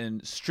you are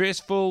in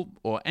stressful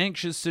or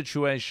anxious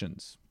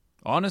situations.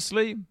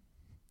 Honestly,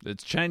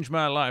 it's changed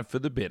my life for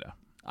the better.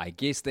 I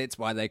guess that's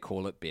why they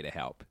call it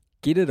BetterHelp.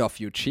 Get it off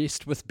your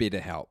chest with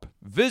BetterHelp.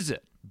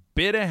 Visit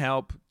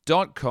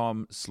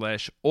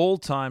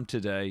betterhelp.com/alltime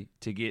today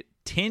to get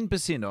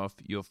 10% off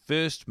your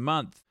first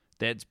month.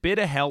 That's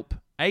BetterHelp,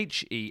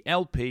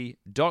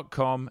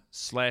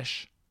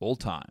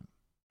 HELP.com/alltime.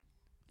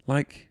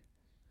 Like,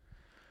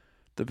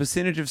 the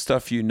percentage of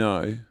stuff you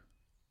know,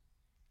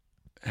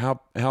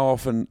 how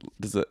often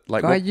does it,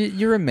 like, Guy,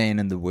 you're a man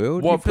in the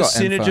world. What You've got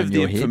percentage info of in the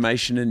your head.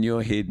 information in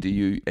your head do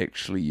you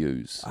actually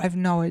use? I have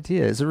no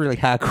idea. It's a really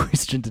hard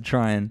question to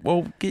try and...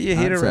 Well, get your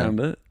head answer. around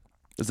it.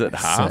 Is it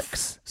half?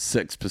 6%.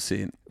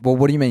 6%. Well,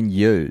 what do you mean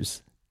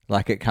use?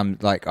 Like it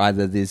comes, like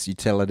either there's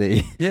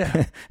utility,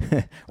 Yeah.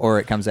 or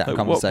it comes out in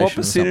Like, conversation. what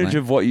percentage or something.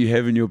 of what you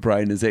have in your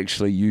brain is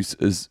actually use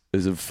is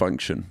a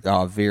function?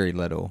 Oh, very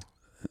little.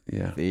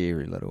 Yeah.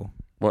 Very little.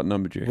 What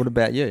number do you? What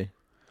about you?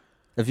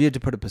 If you had to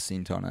put a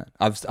percent on it,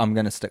 I'm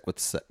going to stick with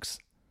 6.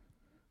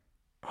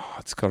 Oh,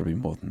 it's got to be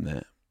more than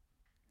that.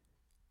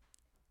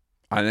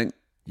 I think.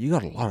 You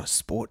got a lot of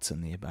sports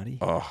in there, buddy.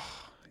 Oh,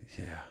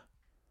 yeah.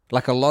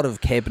 Like a lot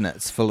of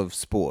cabinets full of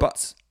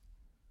sports.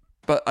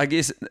 But I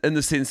guess in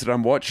the sense that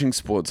I'm watching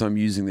sports, I'm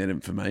using that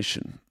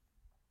information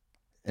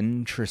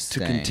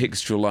Interesting. to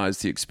contextualize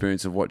the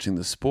experience of watching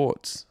the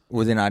sports.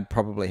 Well, then I'd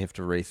probably have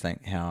to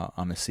rethink how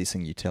I'm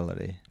assessing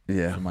utility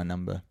Yeah. for my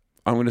number.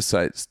 I'm going to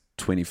say it's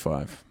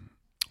 25.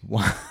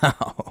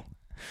 Wow.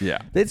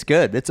 Yeah. That's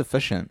good. That's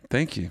efficient.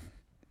 Thank you.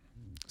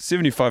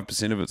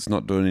 75% of it's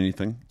not doing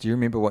anything. Do you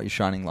remember what your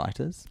shining light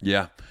is?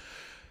 Yeah.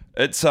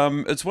 It's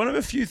one of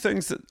a few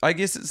things that I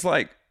guess it's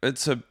like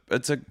it's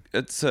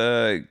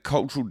a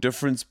cultural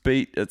difference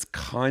beat. It's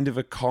kind of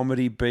a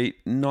comedy beat.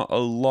 Not a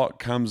lot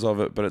comes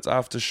of it, but it's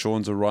after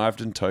Sean's arrived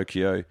in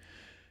Tokyo.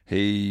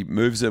 He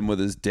moves in with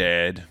his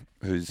dad,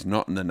 who's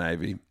not in the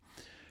Navy.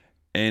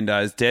 And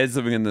his dad's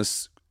living in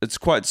this, it's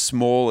quite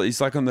small.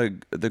 He's like on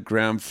the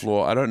ground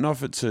floor. I don't know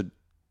if it's a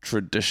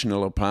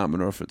traditional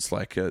apartment or if it's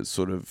like a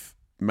sort of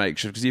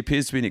makeshift, because he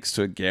appears to be next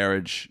to a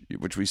garage,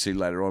 which we see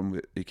later on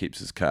where he keeps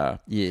his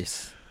car.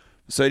 Yes.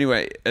 So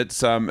anyway,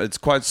 it's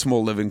quite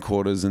small living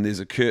quarters, and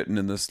there's a curtain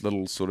in this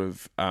little sort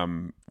of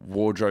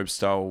wardrobe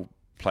style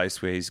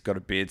place where he's got a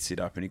bed set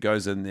up, and he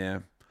goes in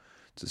there.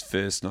 It's his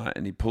first night,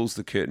 and he pulls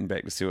the curtain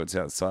back to see what's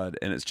outside,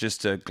 and it's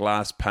just a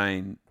glass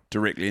pane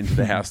directly into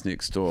the house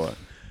next door,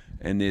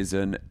 and there's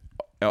an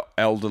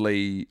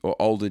elderly or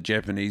older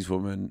Japanese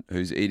woman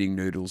who's eating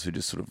noodles who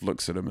just sort of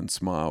looks at him and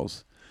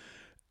smiles.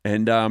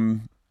 And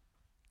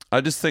I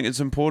just think it's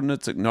important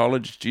it's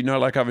acknowledged. You know,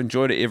 like I've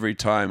enjoyed it every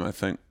time. I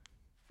think,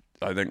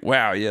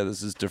 wow, yeah,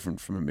 this is different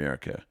from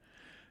America.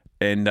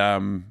 And,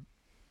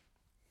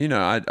 you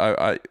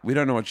know, we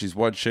don't know what she's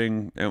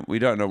watching, and we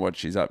don't know what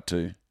she's up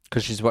to.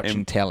 Because she's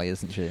watching telly,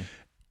 isn't she?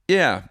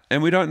 Yeah,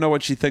 and we don't know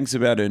what she thinks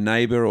about her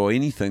neighbor or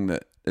anything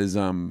that is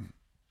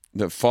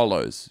that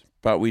follows,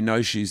 but we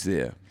know she's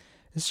there.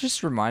 It's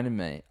just reminded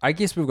me. I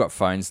guess we've got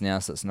phones now,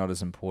 so it's not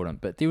as important.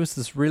 But there was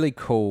this really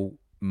cool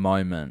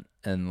moment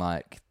in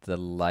like the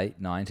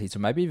late 90s or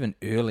maybe even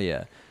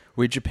earlier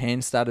where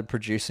Japan started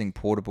producing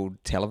portable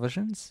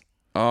televisions.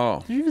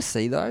 Oh, Did you ever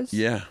see those?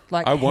 yeah.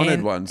 I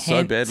wanted one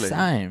so badly.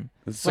 Same.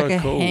 It's so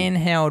like cool. a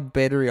handheld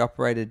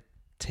battery-operated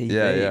TV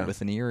Yeah.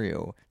 with an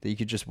aerial that you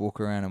could just walk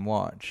around and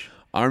watch.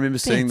 I remember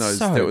seeing That's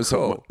those. so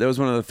cool. That was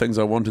one of the things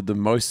I wanted the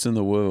most in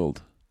the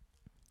world.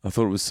 I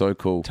thought it was so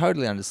cool.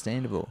 Totally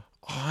understandable.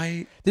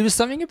 I There was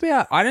something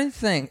about I don't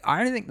think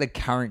the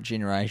current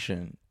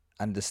generation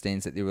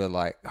understands that they were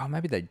like, oh,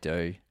 maybe they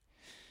do.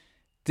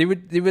 They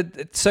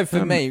would. So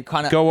for me,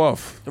 kind of go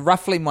off.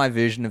 roughly my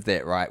version of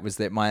that, right, was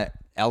that my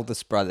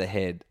eldest brother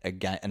had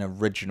an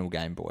original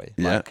Game Boy,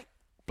 Yeah. like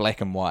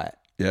black and white,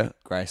 Yeah.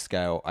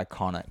 grayscale,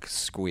 iconic,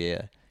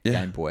 square Yeah.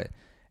 Game Boy,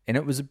 and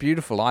it was a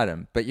beautiful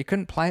item, but you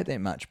couldn't play it that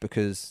much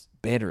because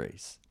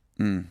batteries.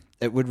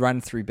 It would run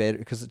through battery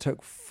because it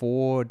took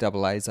 4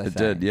 AA's, I think. It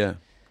did, yeah.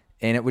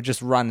 And it would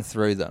just run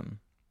through them.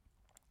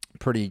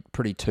 Pretty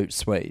toot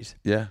sweet.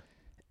 Yeah.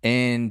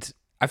 And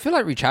I feel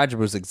like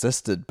rechargeables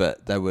existed,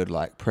 but they were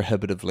like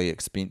prohibitively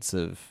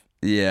expensive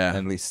Yeah.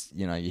 unless,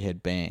 you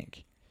had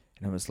bank.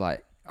 And it was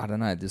like, I don't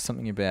know, there's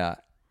something about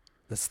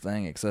this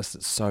thing exists.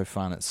 It's so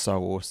fun. It's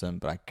so awesome,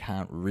 but I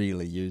can't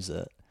really use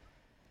it.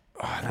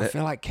 I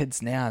feel like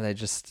kids now, they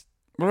just...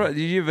 Right,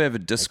 did you ever have a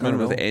Discman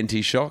with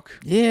anti-shock?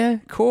 Yeah,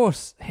 of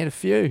course. Had a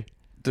few.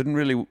 Didn't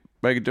really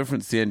make a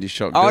difference, the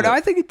anti-shock. Oh, did no, it? I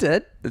think it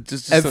did. It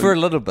just And for a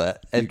little bit.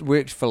 It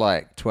worked for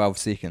like 12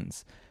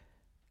 seconds.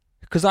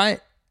 Because I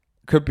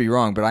could be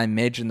wrong, but I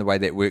imagine the way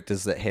that worked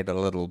is that it had a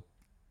little,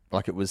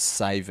 like it was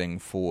saving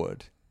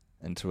forward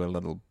into a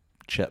little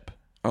chip,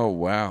 Oh,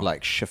 wow.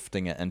 like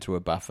shifting it into a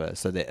buffer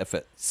so that if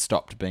it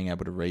stopped being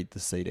able to read the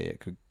CD, it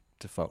could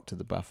default to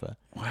the buffer.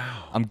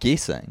 Wow. I'm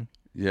guessing,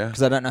 Yeah.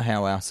 because I don't know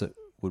how else it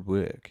would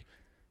work.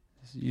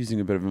 Using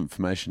a bit of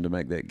information to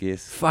make that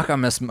guess. Fuck, I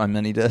miss my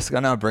mini disc. I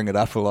know I bring it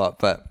up a lot,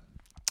 but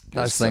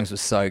those things were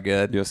so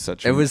good. You're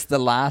such It was the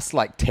last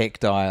like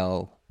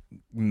tactile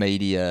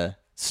media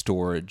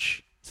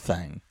storage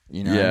thing,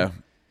 Yeah.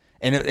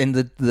 And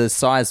the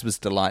size was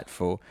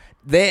delightful.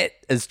 That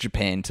is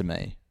Japan to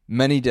me.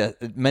 Mini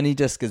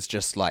disc is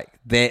just like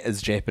that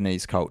is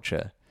Japanese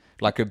culture.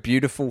 Like a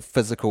beautiful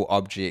physical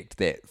object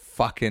that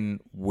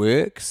fucking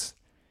works,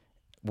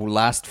 will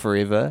last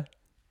forever,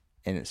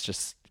 and it's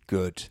just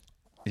good.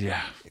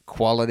 Yeah.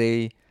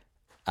 Quality.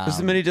 Was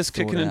the mini disc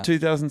thought kicking in out.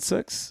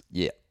 2006?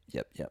 Yep.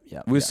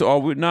 We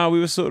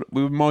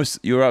were most.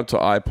 You were up to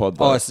iPod.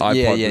 Though. Oh,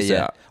 iPod was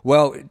out.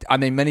 Well, I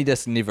mean, mini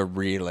disc never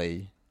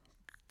really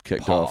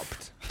Kicked popped.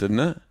 off, didn't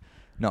it?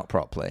 Not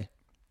properly.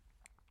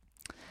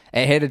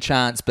 It had a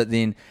chance, but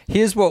then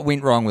here's what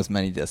went wrong with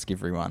mini disc,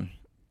 everyone.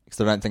 Because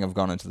I don't think I've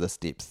gone into this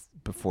depth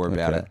before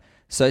about Okay. it.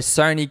 So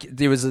Sony,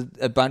 there was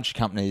a bunch of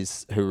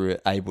companies who were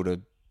able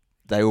to.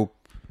 They all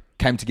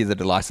came together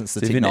to license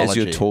the Even technology.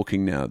 as you're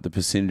talking now, the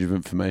percentage of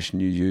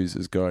information you use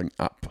is going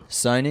up.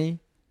 Sony,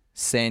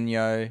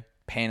 Sanyo,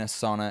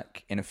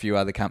 Panasonic, and a few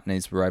other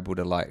companies were able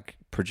to like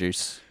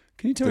produce.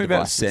 Can you tell the me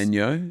about devices.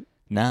 Sanyo?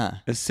 Nah,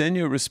 Is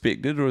Sanyo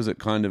respected, or is it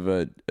kind of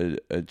a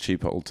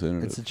cheaper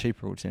alternative? it's a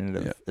cheaper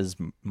alternative. Yeah. Is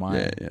my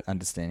Yeah.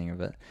 understanding of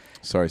it.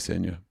 Sorry,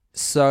 Sanyo.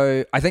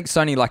 So I think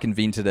Sony like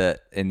invented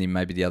it, and then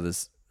maybe the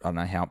others, I don't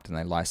know, helped, and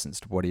they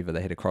licensed whatever.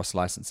 They had a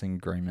cross-licensing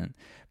agreement.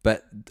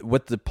 But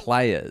with the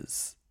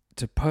players,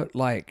 to put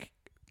like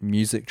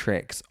music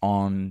tracks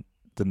on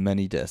the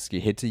mini disc,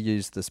 you had to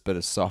use this bit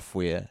of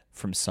software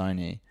from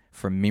Sony.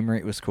 From memory,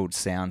 it was called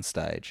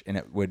Soundstage, and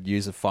it would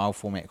use a file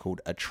format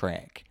called a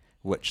track,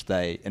 which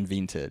they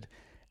invented.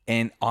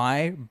 And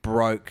I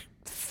broke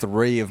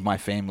 3 of my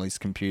family's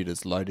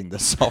computers loading the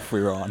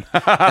software on.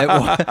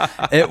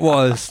 It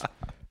was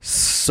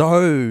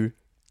so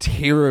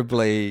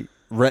terribly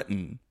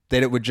written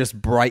that it would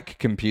just break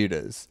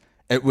computers.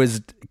 It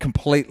was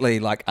completely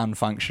like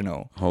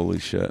unfunctional. Holy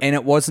shit. And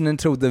it wasn't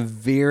until the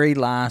very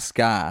last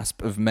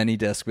gasp of mini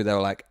disc where they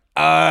were like,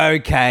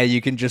 okay,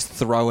 you can just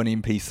throw an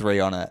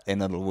MP3 on it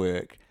and it'll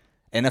work.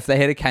 And if they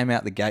had came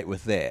out the gate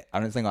with that, I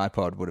don't think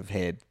iPod would have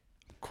had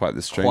quite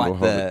the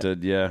stranglehold it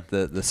did, yeah.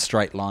 the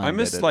straight line. I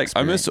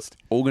miss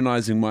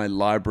organizing my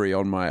library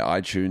on my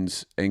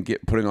iTunes and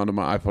putting onto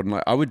my iPod.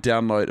 And I would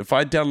download, if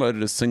I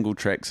downloaded a single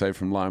track, say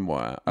from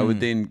LimeWire, I would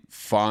then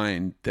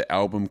find the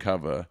album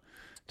cover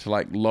to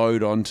like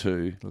load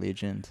onto,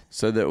 Legend.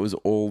 so that it was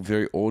all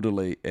very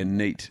orderly and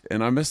neat.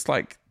 And I miss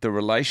like the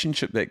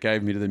relationship that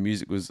gave me to the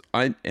music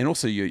I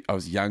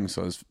was young,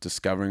 so I was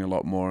discovering a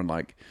lot more, and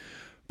like,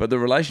 but the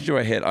relationship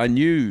I had, I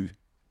knew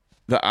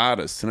the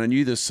artist and I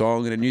knew the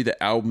song and I knew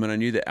the album and I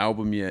knew the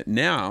album year.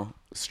 Now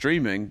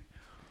streaming,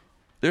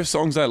 there are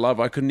songs I love,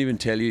 I couldn't even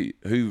tell you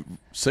who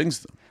sings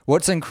them.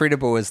 What's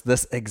incredible is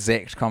this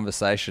exact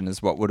conversation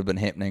is what would have been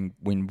happening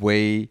when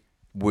we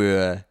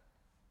were,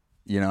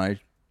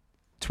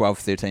 12,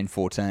 13,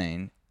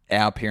 14,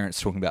 our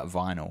parents talking about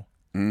vinyl.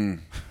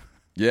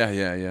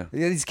 Yeah.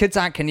 These kids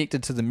aren't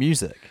connected to the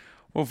music.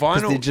 Well,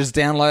 'Cause they're vinyl, just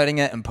downloading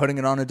it and putting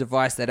it on a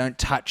device. They don't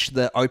touch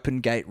the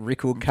open gate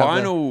record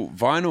cover.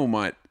 vinyl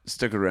might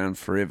stick around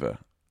forever.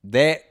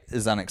 That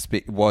is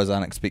was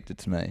unexpected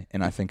to me,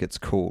 and I think it's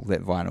cool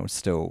that vinyl is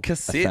still a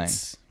thing.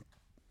 Cassettes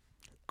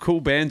cool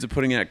bands are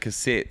putting out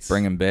cassettes.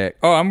 Bring them back.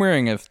 Oh, I'm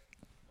wearing a...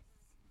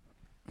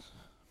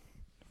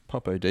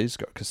 Pop OD's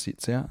got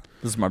cassettes out.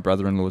 This is my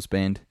brother-in-law's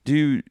band.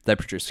 They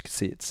produce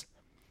cassettes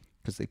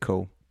because they're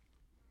cool.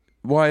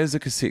 Why is a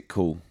cassette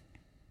cool?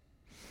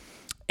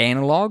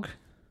 Analog?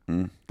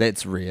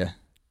 That's rare.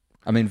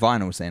 I mean,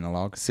 vinyl's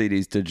analog.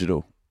 CD's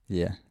digital.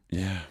 Yeah.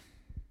 Yeah.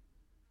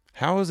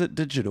 How is it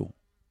digital?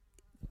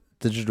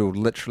 Digital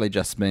literally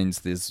just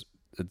means it's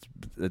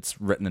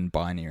written in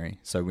binary.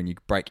 So when you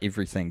break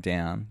everything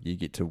down, you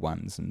get to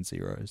ones and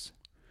zeros,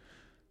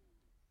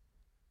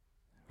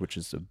 which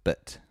is a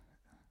bit.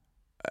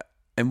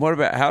 And what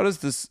about, how does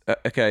this...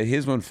 okay,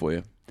 here's one for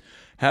you.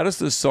 How does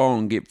the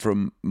song get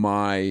from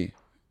my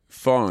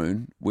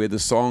phone, where the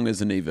song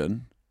isn't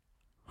even...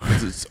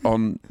 Because it's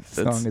on...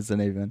 Song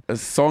isn't even. A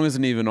song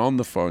isn't even on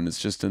the phone. It's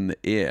just in the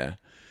air.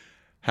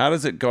 How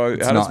does it go?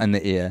 It's not in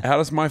the ear. How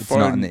does my phone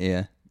not in the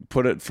ear.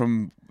 Put it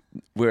from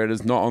where it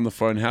is not on the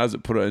phone? How does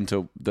it put it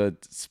into the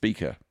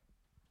speaker?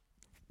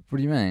 What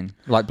do you mean?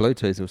 Like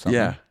Bluetooth or something?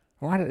 Yeah.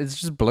 Why? It's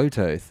just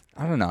Bluetooth.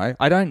 I don't know.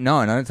 I don't know,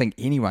 and I don't think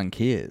anyone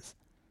cares.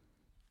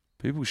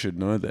 People should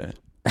know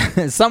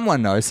that.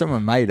 Someone knows.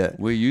 Someone made it.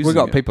 We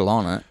got it. people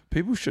on it.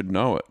 People should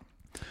know it.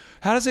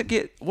 How does it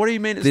get... What do you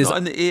mean it's not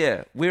in the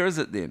air? Where is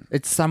it then?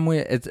 It's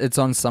somewhere. It's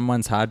on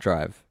someone's hard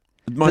drive.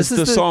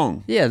 The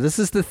song. Yeah, this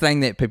is the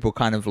thing that people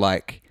kind of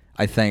like.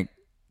 I think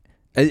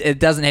it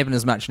doesn't happen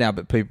as much now,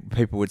 but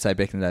people would say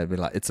back in the day, they'd be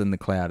like, "It's in the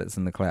cloud. It's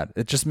in the cloud."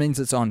 It just means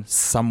it's on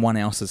someone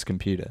else's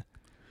computer.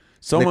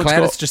 The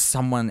cloud is just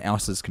someone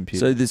else's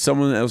computer. So there's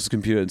someone else's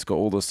computer that's got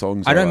all the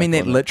songs. I don't mean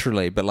that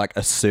literally, but like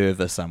a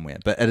server somewhere.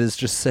 But it is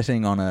just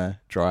sitting on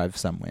a drive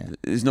somewhere.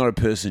 There's not a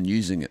person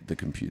using it, the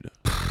computer.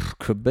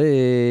 Could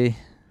be.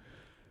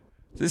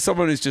 There's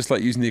someone who's just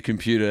like using their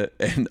computer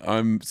and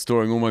I'm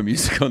storing all my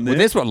music on there. Well,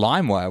 that's what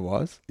LimeWire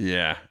was.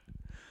 Yeah.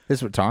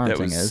 That's what torrenting is. That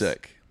was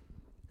sick.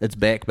 It's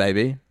back,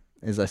 baby.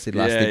 As I said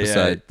last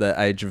episode, the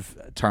age of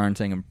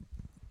torrenting and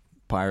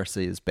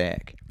piracy is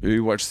back. We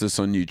watched this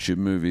on YouTube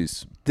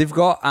Movies. They've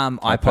got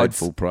I paid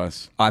full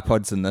price.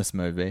 iPods in this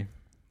movie,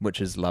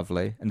 which is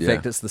lovely. In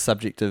fact, it's the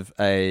subject of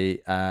a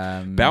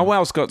Bow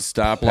Wow's got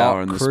star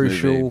power in this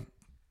crucial movie.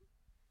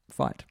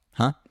 Fight,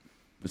 huh?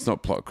 It's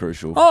not plot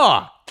crucial.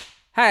 Oh,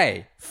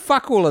 hey,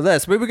 fuck all of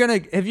this. We were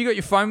gonna. Have you got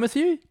your phone with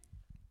you?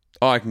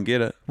 Oh, I can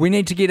get it. We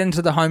need to get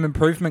into the Home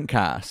Improvement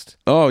cast.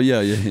 Oh,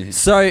 yeah.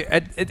 So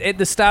at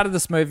the start of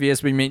this movie,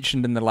 as we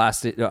mentioned in the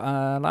last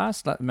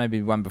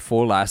maybe one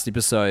before last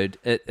episode,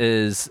 it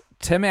is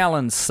Tim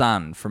Allen's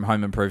son from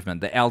Home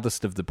Improvement, the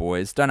eldest of the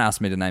boys. Don't ask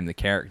me to name the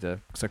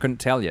character because I couldn't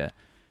tell you.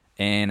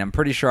 And I'm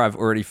pretty sure I've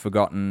already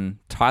forgotten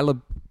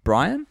Tyler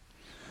Bryan.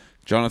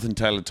 Jonathan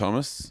Taylor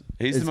Thomas.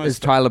 Is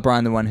Tyler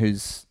Bryan the one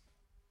who's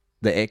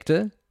the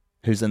actor?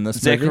 Who's in this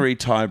Zachary movie?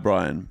 Ty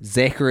Bryan.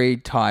 Zachary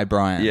Ty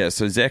Bryan. Yeah,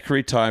 so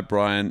Zachary Ty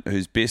Bryan,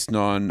 who's best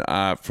known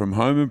from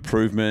Home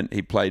Improvement.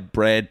 He played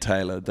Brad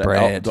Taylor,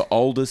 the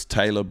oldest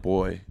Taylor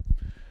boy.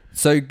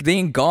 So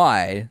then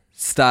Guy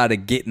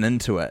started getting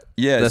into it.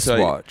 Yeah, this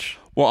watch.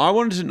 Well, I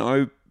wanted to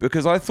know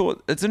because I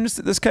thought it's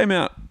interesting. This came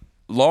out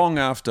long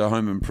after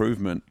Home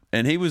Improvement,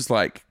 and he was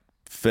like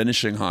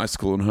finishing high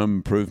school in Home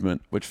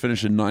Improvement, which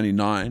finished in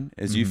 99,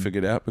 as you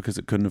figured out, because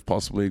it couldn't have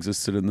possibly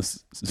existed in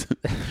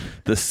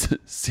this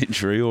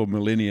century or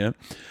millennia.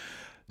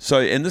 So,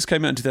 and this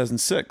came out in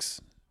 2006.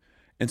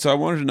 And so I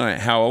wanted to know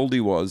how old he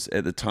was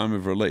at the time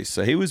of release.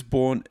 So he was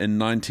born in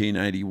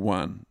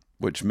 1981,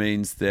 which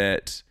means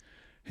that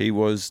he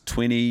was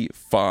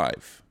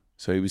 25.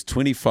 So he was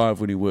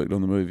 25 when he worked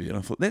on the movie. And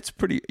I thought, that's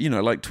pretty,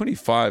 like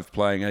 25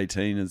 playing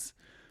 18 is...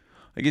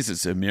 I guess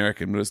it's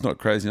American, but it's not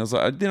crazy. And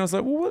I was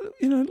like, well,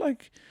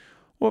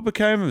 what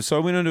became of him? So I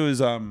went into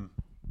his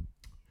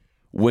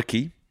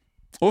wiki.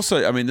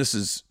 Also, I mean, this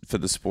is for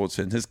the sports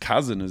fans. His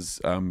cousin is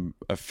not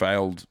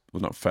failed.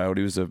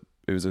 He was a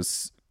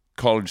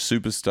college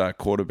superstar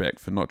quarterback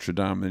for Notre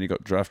Dame, and he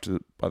got drafted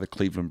by the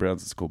Cleveland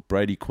Browns. It's called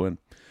Brady Quinn.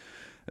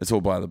 It's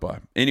all by the by.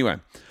 Anyway,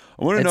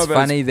 I want to know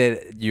about. It's funny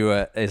that you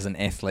were, as an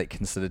athlete,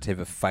 considered to have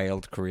a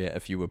failed career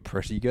if you were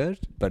pretty good,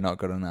 but not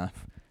good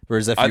enough.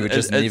 Whereas if you were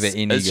just never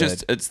any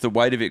good. It's the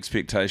weight of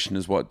expectation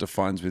is what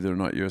defines whether or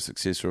not you're a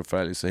success or a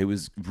failure. So he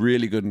was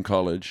really good in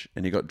college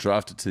and he got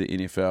drafted to the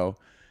NFL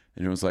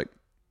and he was like,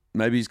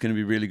 maybe he's going to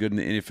be really good in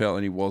the NFL,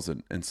 and he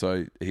wasn't. And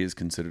so he is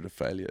considered a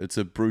failure. It's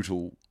a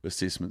brutal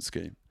assessment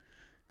scheme.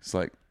 It's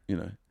like,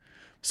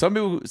 some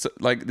people,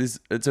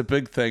 it's a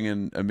big thing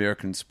in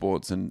American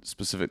sports and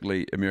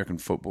specifically American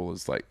football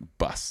is like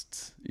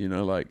busts,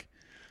 like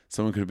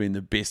someone could have been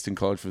the best in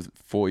college for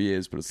 4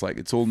 years, but it's like,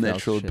 it's all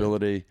natural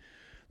ability.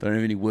 They don't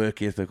have any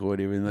work ethic or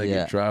whatever, and they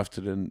get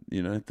drafted, and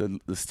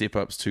the step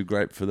up's too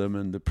great for them,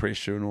 and the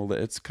pressure and all that.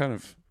 It's kind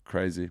of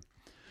crazy.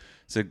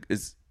 So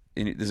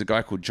there's a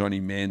guy called Johnny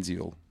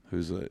Manziel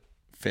who's a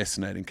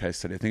fascinating case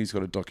study. I think he's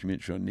got a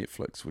documentary on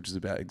Netflix which is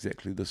about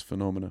exactly this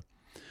phenomena.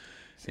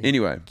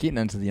 Anyway, getting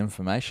into the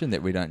information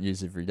that we don't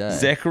use every day.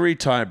 Zachary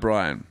Ty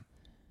Bryan,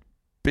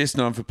 best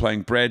known for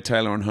playing Brad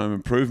Taylor on Home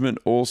Improvement,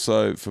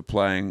 also for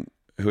playing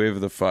whoever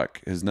the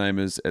fuck his name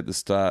is at the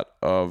start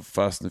of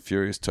Fast and the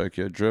Furious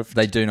Tokyo Drift.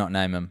 They do not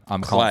name him.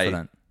 I'm Clay.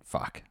 confident.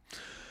 Fuck.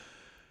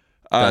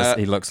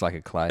 He looks like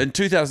a Clay. In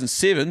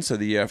 2007, so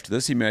the year after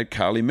this, he married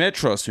Carly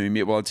Matros, whom he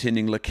met while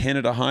attending La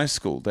Canada High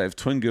School. They have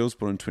twin girls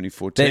born in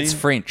 2014. That's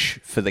French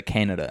for the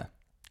Canada.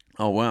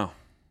 Oh, wow.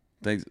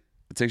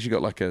 It's actually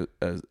got like a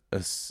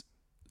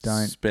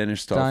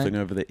Spanish-style thing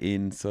over the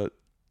end, so it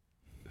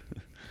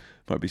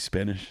might be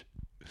Spanish.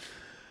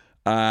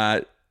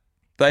 They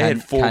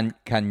had four...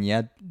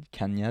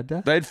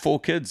 Cañada? They had 4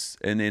 kids,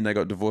 and then they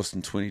got divorced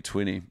in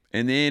 2020.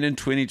 And then in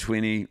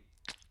 2020,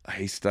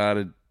 he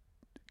started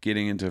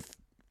getting into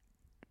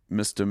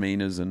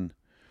misdemeanors, and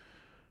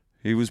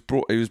he was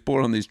brought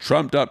on these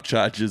trumped up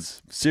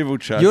charges, several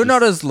charges. You're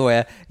not his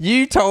lawyer.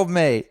 You told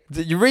me.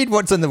 You read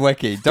what's in the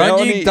wiki.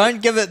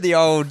 Don't give it the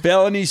old...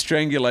 Felony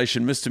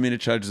strangulation, misdemeanor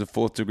charges of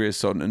 4th degree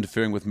assault, and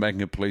interfering with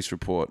making a police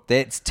report.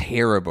 That's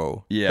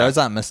terrible. Yeah. Those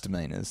aren't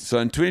misdemeanors. So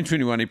in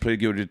 2021, he pleaded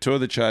guilty to 2 of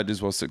the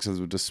charges while 6 others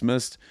were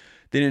dismissed.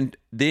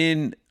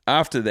 Then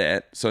after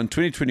that, so in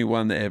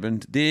 2021 that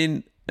happened.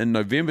 Then in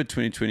November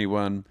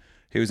 2021,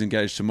 he was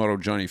engaged to model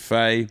Johnny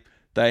Faye.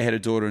 They had a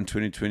daughter in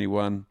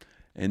 2021.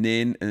 And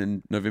then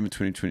in November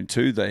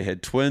 2022, they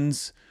had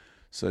twins.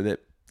 So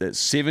that's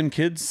 7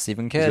 kids.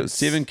 7 kids.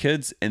 So 7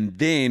 kids. And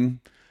then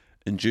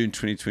in June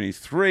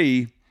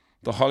 2023,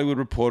 The Hollywood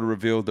Reporter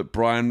revealed that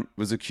Brian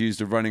was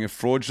accused of running a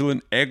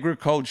fraudulent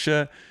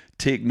agriculture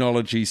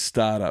technology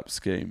startup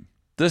scheme.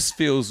 This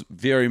feels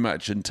very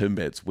much in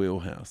Timbat's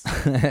wheelhouse.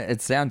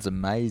 It sounds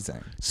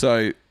amazing.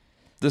 So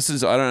I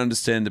don't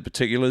understand the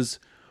particulars.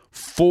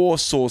 4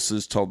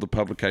 sources told the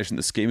publication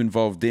the scheme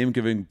involved them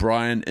giving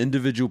Brian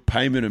individual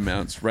payment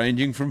amounts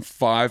ranging from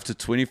 $5,000 to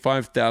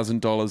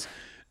 $25,000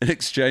 in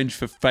exchange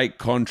for fake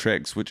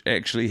contracts which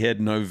actually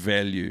had no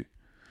value.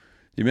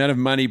 The amount of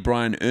money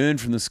Brian earned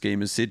from the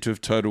scheme is said to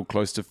have totaled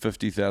close to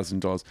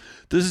 $50,000.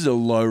 This is a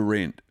low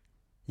rent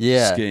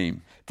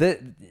scheme.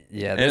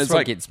 That's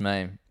what gets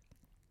me.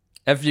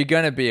 If you're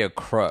going to be a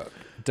crook,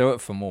 do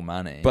it for more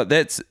money. But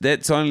that's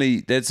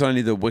only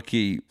the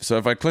wiki. So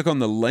if I click on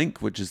the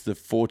link, which is the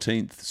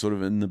 14th sort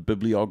of in the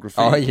bibliography.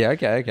 Oh, yeah,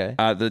 okay.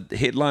 The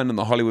headline in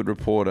The Hollywood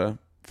Reporter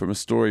from a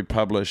story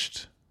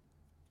published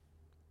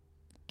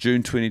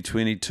June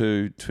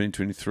 2022,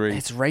 2023.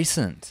 It's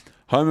recent.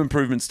 Home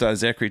improvement star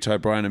Zachary Ty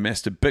Bryan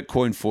amassed a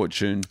Bitcoin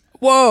fortune.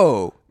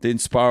 Whoa! Then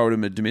spiraled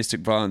amid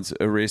domestic violence,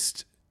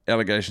 arrest,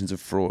 allegations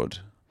of fraud.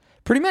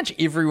 Pretty much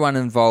everyone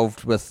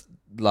involved with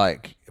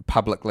like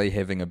publicly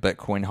having a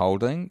Bitcoin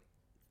holding.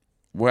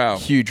 Wow.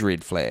 Huge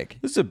red flag.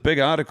 This is a big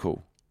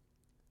article.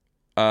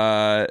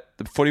 The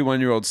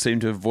 41-year-old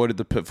seemed to have avoided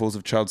the pitfalls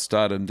of child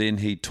stardom. Then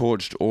he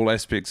torched all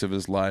aspects of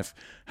his life.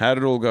 How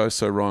did it all go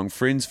so wrong?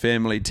 Friends,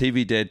 family,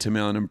 TV dad Tim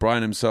Allen, and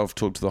Brian himself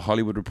talked to The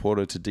Hollywood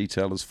Reporter to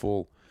detail his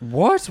fall.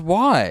 What?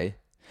 Why?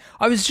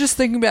 I was just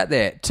thinking about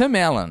that. Tim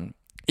Allen,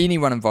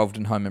 anyone involved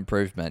in home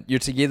improvement, you're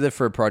together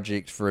for a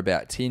project for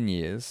about 10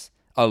 years,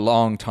 a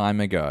long time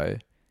ago.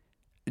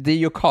 They're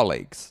your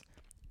colleagues.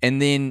 And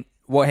then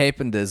what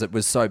happened is it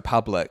was so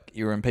public.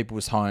 You were in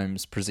people's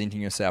homes presenting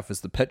yourself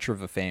as the picture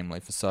of a family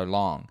for so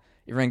long.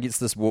 Everyone gets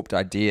this warped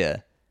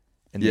idea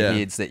in their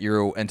heads that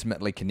you're all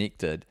intimately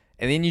connected.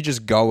 And then you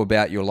just go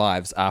about your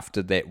lives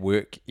after that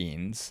work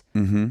ends.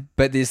 Mm-hmm.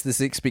 But there's this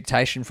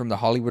expectation from The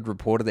Hollywood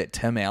Reporter that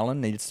Tim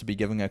Allen needs to be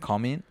giving a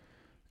comment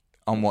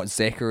on what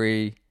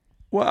Zachary...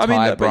 Well, I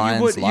mean,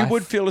 but you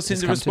would feel a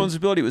sense of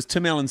responsibility. It was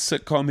Tim Allen's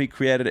sitcom. He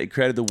created it. He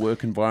created the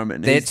work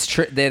environment. That's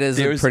true. That is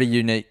a pretty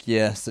unique,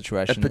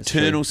 situation. A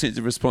paternal sense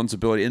of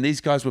responsibility. And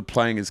these guys were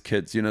playing as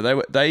kids. You know, they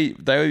were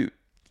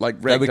like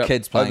they were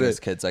kids playing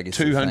as kids. I guess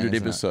 200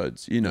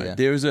 episodes. You know,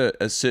 there was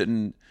a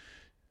certain,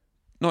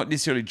 not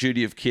necessarily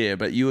duty of care,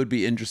 but you would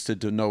be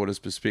interested to know what his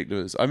perspective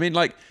is. I mean,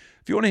 like,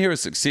 if you want to hear a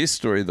success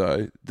story,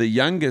 though, the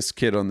youngest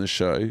kid on the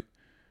show.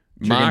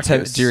 Do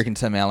you reckon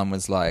Tim Allen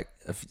was like,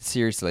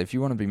 seriously, if you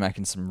want to be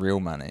making some real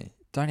money,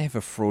 don't have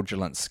a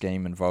fraudulent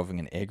scheme involving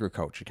an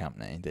agriculture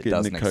company that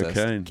doesn't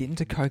exist. Get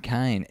into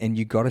cocaine, and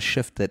you got to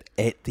shift it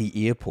at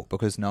the airport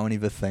because no one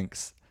ever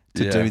thinks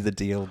to do the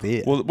deal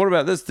there. Well, what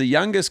about this? The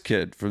youngest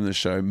kid from the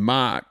show,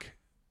 Mark.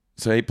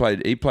 So he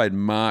played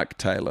Mark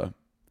Taylor.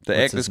 The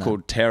actor's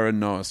called Taron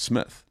Noah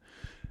Smith.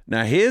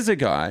 Now here's a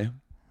guy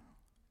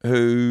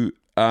who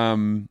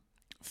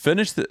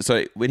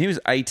so when he was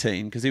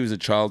 18, because he was a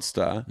child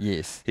star,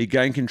 yes, he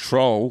gained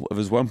control of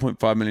his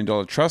 $1.5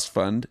 million trust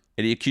fund,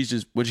 and he accused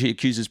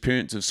his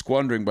parents of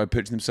squandering by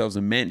purchasing themselves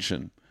a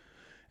mansion.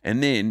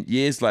 And then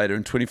years later,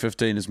 in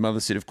 2015, his mother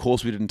said, "Of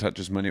course, we didn't touch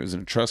his money. It was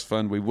in a trust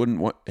fund. We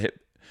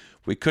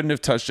couldn't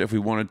have touched it if we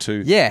wanted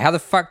to." Yeah, how the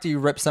fuck do you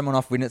rip someone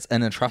off when it's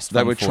in a trust fund?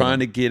 They were trying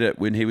to get it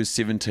when he was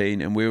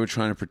 17, and we were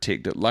trying to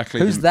protect it.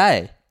 Luckily, who's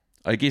they?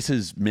 I guess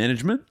his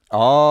management.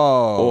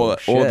 Oh,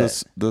 or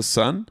the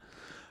son.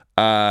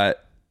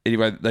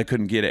 Anyway, they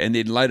couldn't get it. And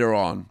then later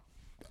on,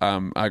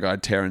 our guy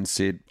Taron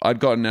said, "I'd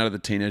gotten out of the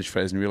teenage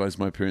phase and realized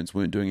my parents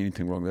weren't doing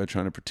anything wrong. They were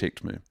trying to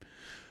protect me."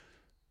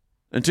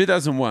 In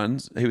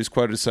 2001, he was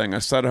quoted as saying, "I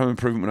started home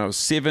improvement when I was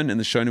 7 and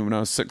the show when I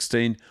was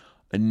 16.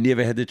 I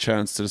never had the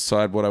chance to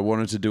decide what I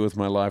wanted to do with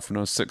my life. When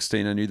I was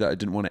 16, I knew that I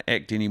didn't want to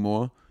act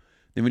anymore.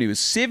 Then when he was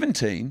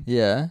 17,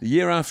 Yeah. the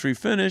year after he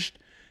finished,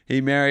 he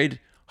married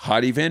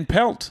Heidi Van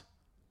Pelt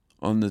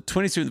on the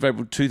 27th of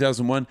April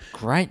 2001.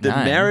 Great The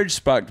name. marriage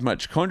sparked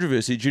much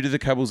controversy due to the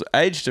couple's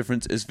age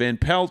difference, as Van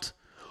Pelt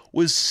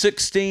was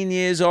 16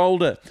 years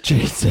older.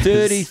 Jesus.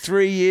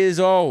 33 years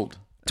old.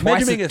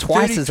 Twice Imagine being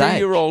a his age.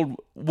 33-year-old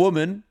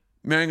woman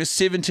marrying a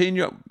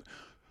 17-year-old.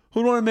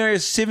 Who would want to marry a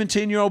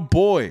 17-year-old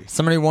boy?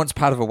 Someone who wants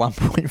part of a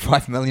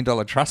 $1.5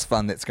 million trust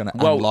fund that's going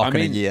to unlock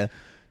in a year.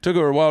 Took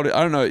her a while.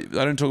 I don't know.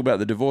 I don't talk about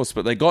the divorce,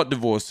 but they got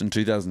divorced in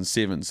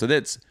 2007. So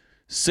that's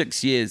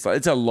 6 years. Like,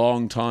 it's a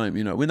long time.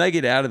 You know, when they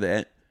get out of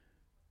that,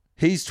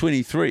 he's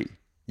 23.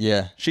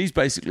 Yeah. She's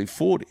basically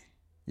 40.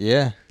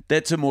 Yeah.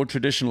 That's a more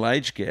traditional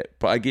age gap.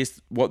 But I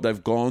guess what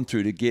they've gone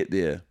through to get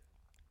there,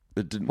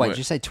 it didn't Wait, work. did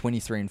you say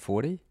 23 and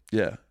 40?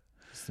 Yeah.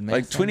 Is the math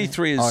Like on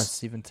 23 that? is... Oh,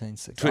 17,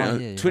 16.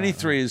 you're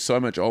 23 right. is so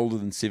much older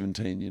than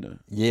 17, you know.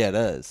 Yeah, it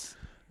is.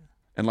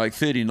 And like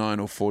 39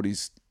 or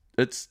 40s,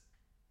 it's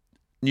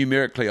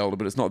numerically older,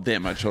 but it's not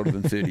that much older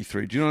than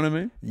 33. Do you know what I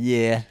mean?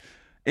 Yeah.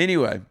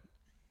 Anyway,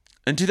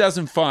 in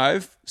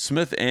 2005,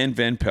 Smith and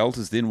Van Pelt,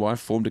 his then wife,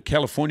 formed a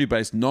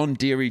California-based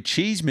non-dairy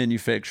cheese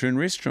manufacturer and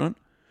restaurant,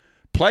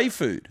 Play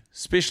Food,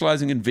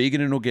 specializing in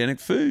vegan and organic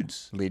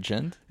foods.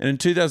 Legend. And in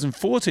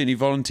 2014, he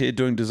volunteered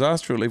doing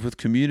disaster relief with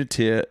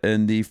Communitaire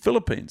in the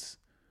Philippines.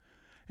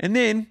 And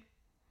then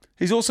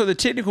he's also the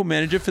technical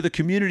manager for the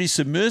Community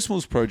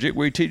Submersibles Project,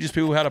 where he teaches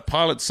people how to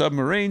pilot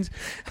submarines.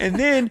 And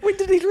then When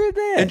did he do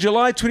that? in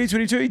July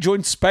 2022, he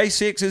joined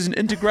SpaceX as an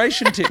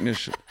integration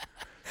technician.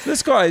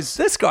 This guy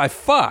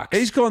fucks.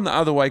 he's gone the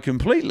other way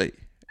completely.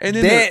 And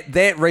then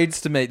That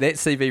reads to me, that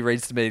CV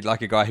reads to me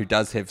like a guy who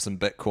does have some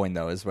Bitcoin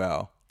though as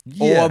well.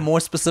 Yeah. Or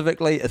more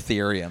specifically,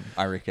 Ethereum,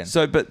 I reckon.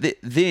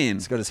 then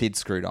He's got his head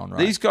screwed on, right?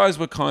 these guys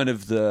were kind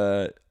of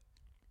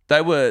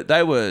they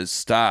were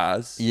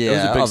stars. Yeah,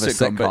 it of was a a big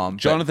sitcom, sitcom, but but-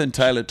 Jonathan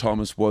Taylor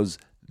Thomas was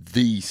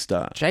the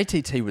star.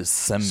 JTT was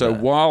Simba. So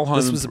while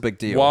this was a big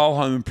deal. While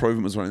Home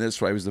Improvement was running,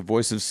 that's right, he was the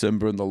voice of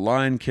Simba in The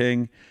Lion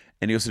King,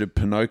 and he also did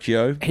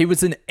Pinocchio. He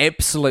was an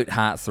absolute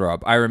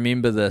heartthrob. I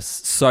remember this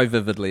so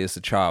vividly as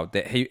a child.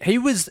 That he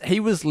was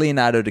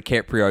Leonardo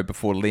DiCaprio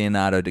before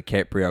Leonardo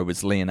DiCaprio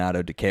was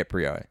Leonardo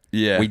DiCaprio.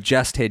 Yeah. we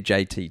just had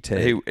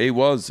JTT. He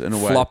was in a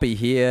way. Floppy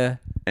hair,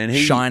 And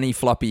shiny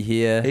floppy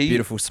hair, he-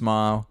 beautiful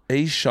smile.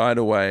 He shied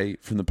away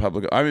from the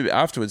public. I remember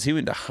afterwards he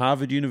went to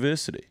Harvard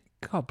University.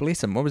 God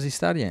bless him. What was he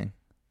studying?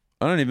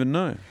 I don't even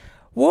know.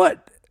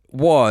 What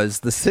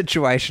was the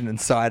situation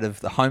inside of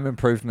the Home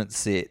Improvement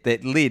set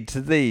that led to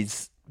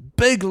these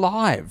big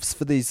lives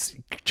for these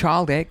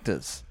child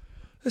actors?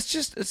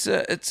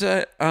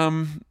 I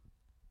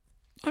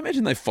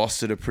imagine they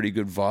fostered a pretty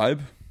good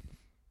vibe.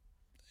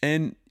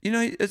 And, you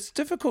know, it's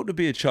difficult to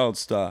be a child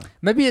star.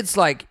 Maybe it's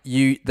like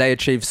they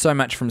achieve so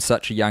much from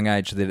such a young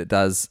age that it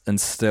does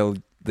instill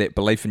that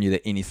belief in you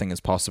that anything is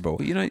possible.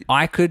 Well, you know-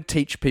 I could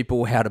teach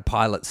people how to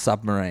pilot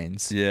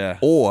submarines. Yeah.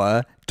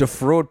 Or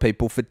defraud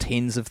people for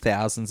tens of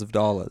thousands of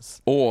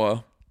dollars.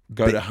 Or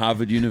go to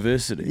Harvard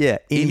University. Yeah,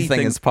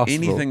 anything is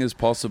possible. Anything is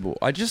possible.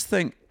 I just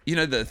think, you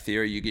know, the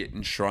theory you get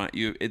enshrined,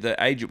 the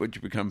age at which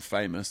you become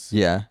famous.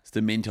 Yeah. It's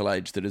the mental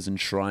age that is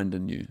enshrined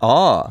in you.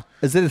 Oh,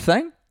 is that a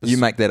thing? You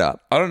make that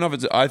up. I don't know if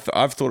it's.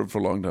 I've thought it for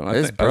a long time. I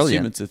It's assume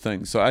brilliant. it's a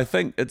thing. So I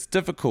think it's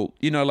difficult.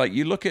 You know, like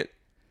you look at.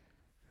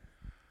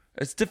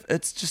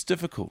 It's just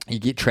difficult. You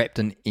get trapped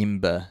in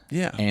amber.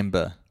 Yeah.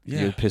 Amber.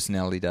 Yeah. Your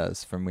personality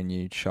does from when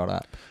you shot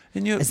up.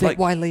 And you're Is that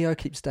why Leo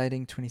keeps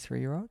dating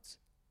 23-year-olds?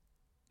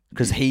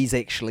 Because he's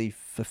actually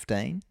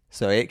 15.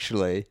 So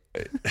actually,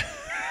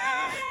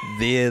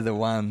 they're the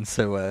ones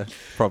who are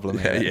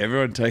problematic. Yeah,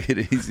 everyone take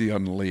it easy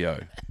on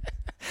Leo.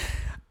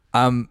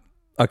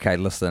 Okay,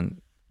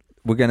 listen.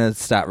 We're going to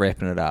start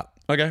wrapping it up.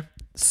 Okay.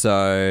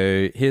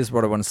 So here's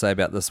what I want to say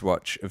about this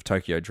watch of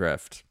Tokyo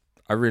Drift.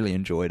 I really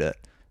enjoyed it.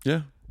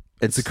 Yeah.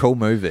 It's a cool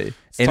movie.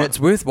 And time- it's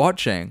worth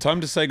watching. Time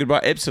to say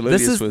goodbye. Absolutely,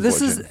 This it's worth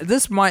watching.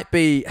 this might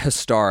be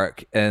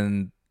historic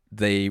in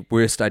the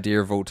worst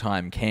idea of all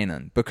time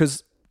canon,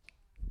 because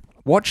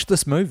watch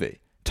this movie.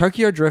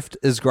 Tokyo Drift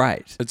is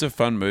great. It's a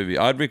fun movie.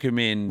 I'd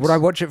recommend. Would I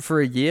watch it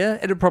for a year?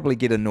 It'd probably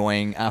get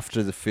annoying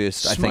after the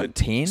first, I think,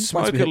 10.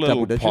 Smoke once we a hit little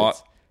double digits.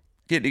 pot.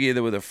 Get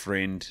together with a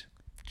friend.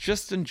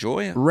 Just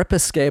enjoy it. Rip a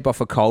scab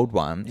off a cold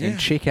one Yeah. and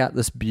check out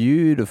this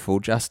beautiful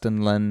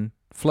Justin Lin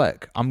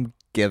flick. I'm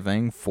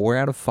giving 4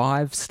 out of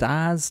 5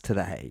 stars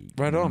today.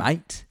 Right on.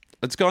 Mate.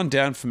 It's gone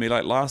down for me.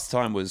 Like last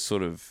time was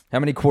sort of. How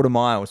many quarter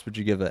miles would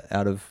you give it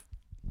out of...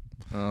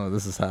 Oh,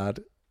 this is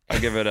hard. I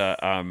give it a.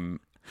 I mean,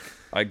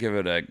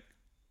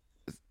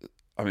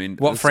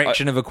 What it's-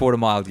 fraction of a quarter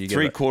mile do you give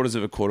it? 3/4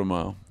 of a quarter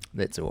mile.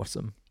 That's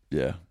awesome.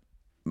 Yeah.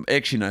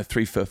 Actually, no,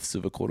 3/5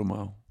 of a quarter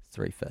mile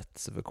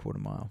 3/5 of a quarter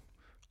mile.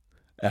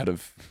 out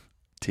of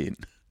 10.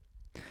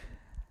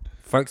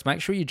 Folks, make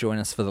sure you join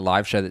us for the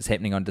live show that's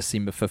happening on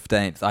December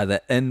 15th,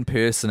 either in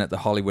person at the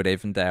Hollywood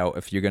Avondale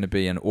if you're going to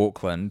be in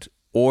Auckland,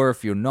 Or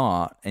if you're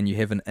not and you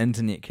have an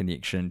internet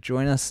connection,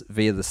 join us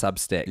via the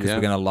Substack because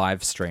we're going to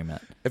live stream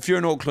it. If you're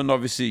in Auckland,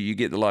 obviously you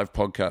get the live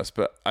podcast,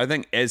 but I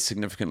think as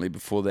significantly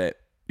before that,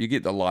 you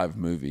get the live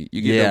movie.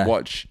 You get to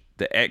watch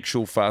the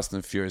actual Fast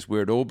and Furious,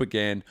 where it all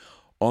began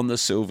on the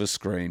silver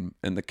screen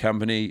in the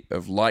company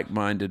of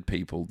like-minded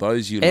people,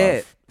 those you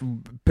love.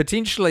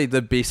 Potentially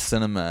the best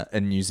cinema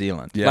in New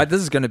Zealand. Yeah. Like,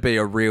 this is going to be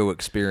a real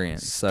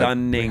experience.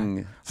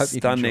 Stunning. So, hope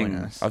you can join Stunning.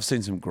 us. I've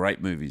seen some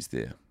great movies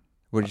there.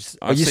 You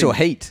saw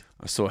Heat.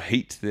 I saw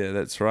Heat there,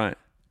 that's right.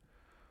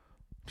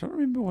 I don't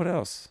remember what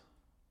else.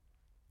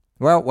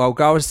 Well,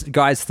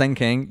 guys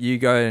thinking, you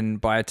go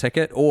and buy a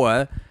ticket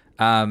or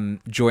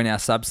join our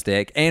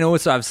Substack. And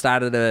also, I've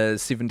started a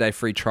 7-day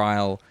free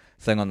trial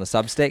thing on the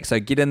Substack. So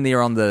get in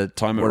there on the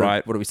Time it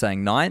right. What are we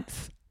saying?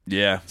 9th?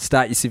 Yeah.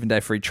 Start your 7-day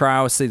free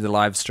trial, see the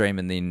live stream,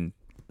 and then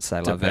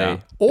say la vie.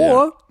 out.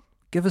 Or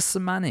give us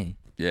some money.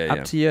 Yeah,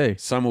 Up to you.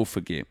 Some will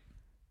forget.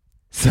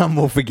 Some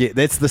will forget.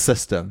 That's the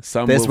system.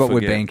 Some That's will what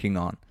forget. we're banking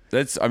on.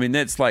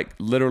 That's like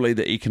literally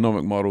the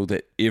economic model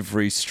that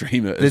every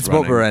streamer is That's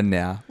running. what we're in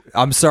now.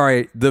 I'm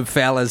sorry, the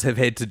fellas have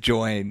had to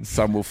join.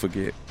 Some will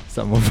forget.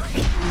 Some will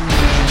forget.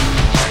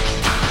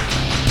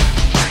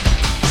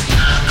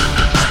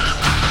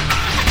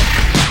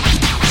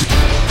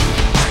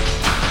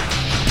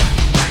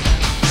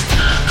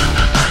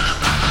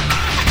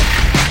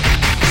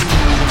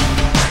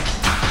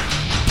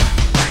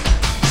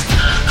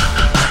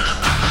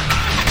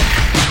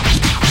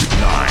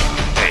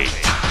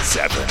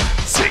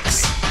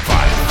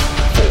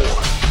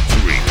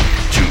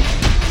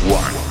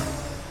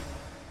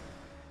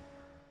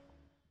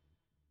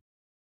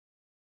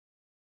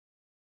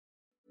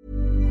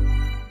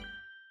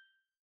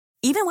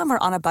 Even when we're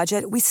on a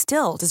budget, we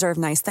still deserve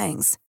nice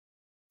things.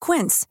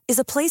 Quince is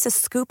a place to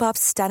scoop up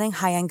stunning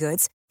high-end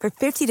goods for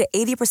 50 to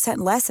 80%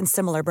 less than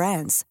similar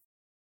brands.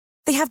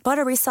 They have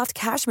buttery soft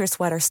cashmere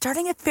sweaters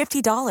starting at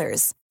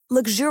 $50,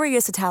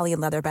 luxurious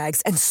Italian leather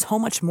bags, and so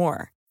much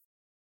more.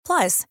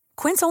 Plus,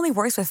 Quince only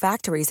works with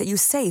factories that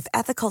use safe,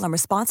 ethical, and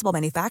responsible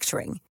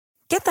manufacturing.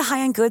 Get the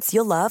high-end goods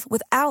you'll love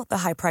without the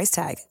high price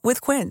tag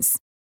with Quince.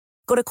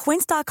 Go to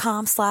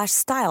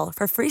quince.com/style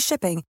for free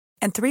shipping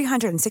and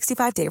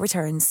 365-day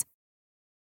returns.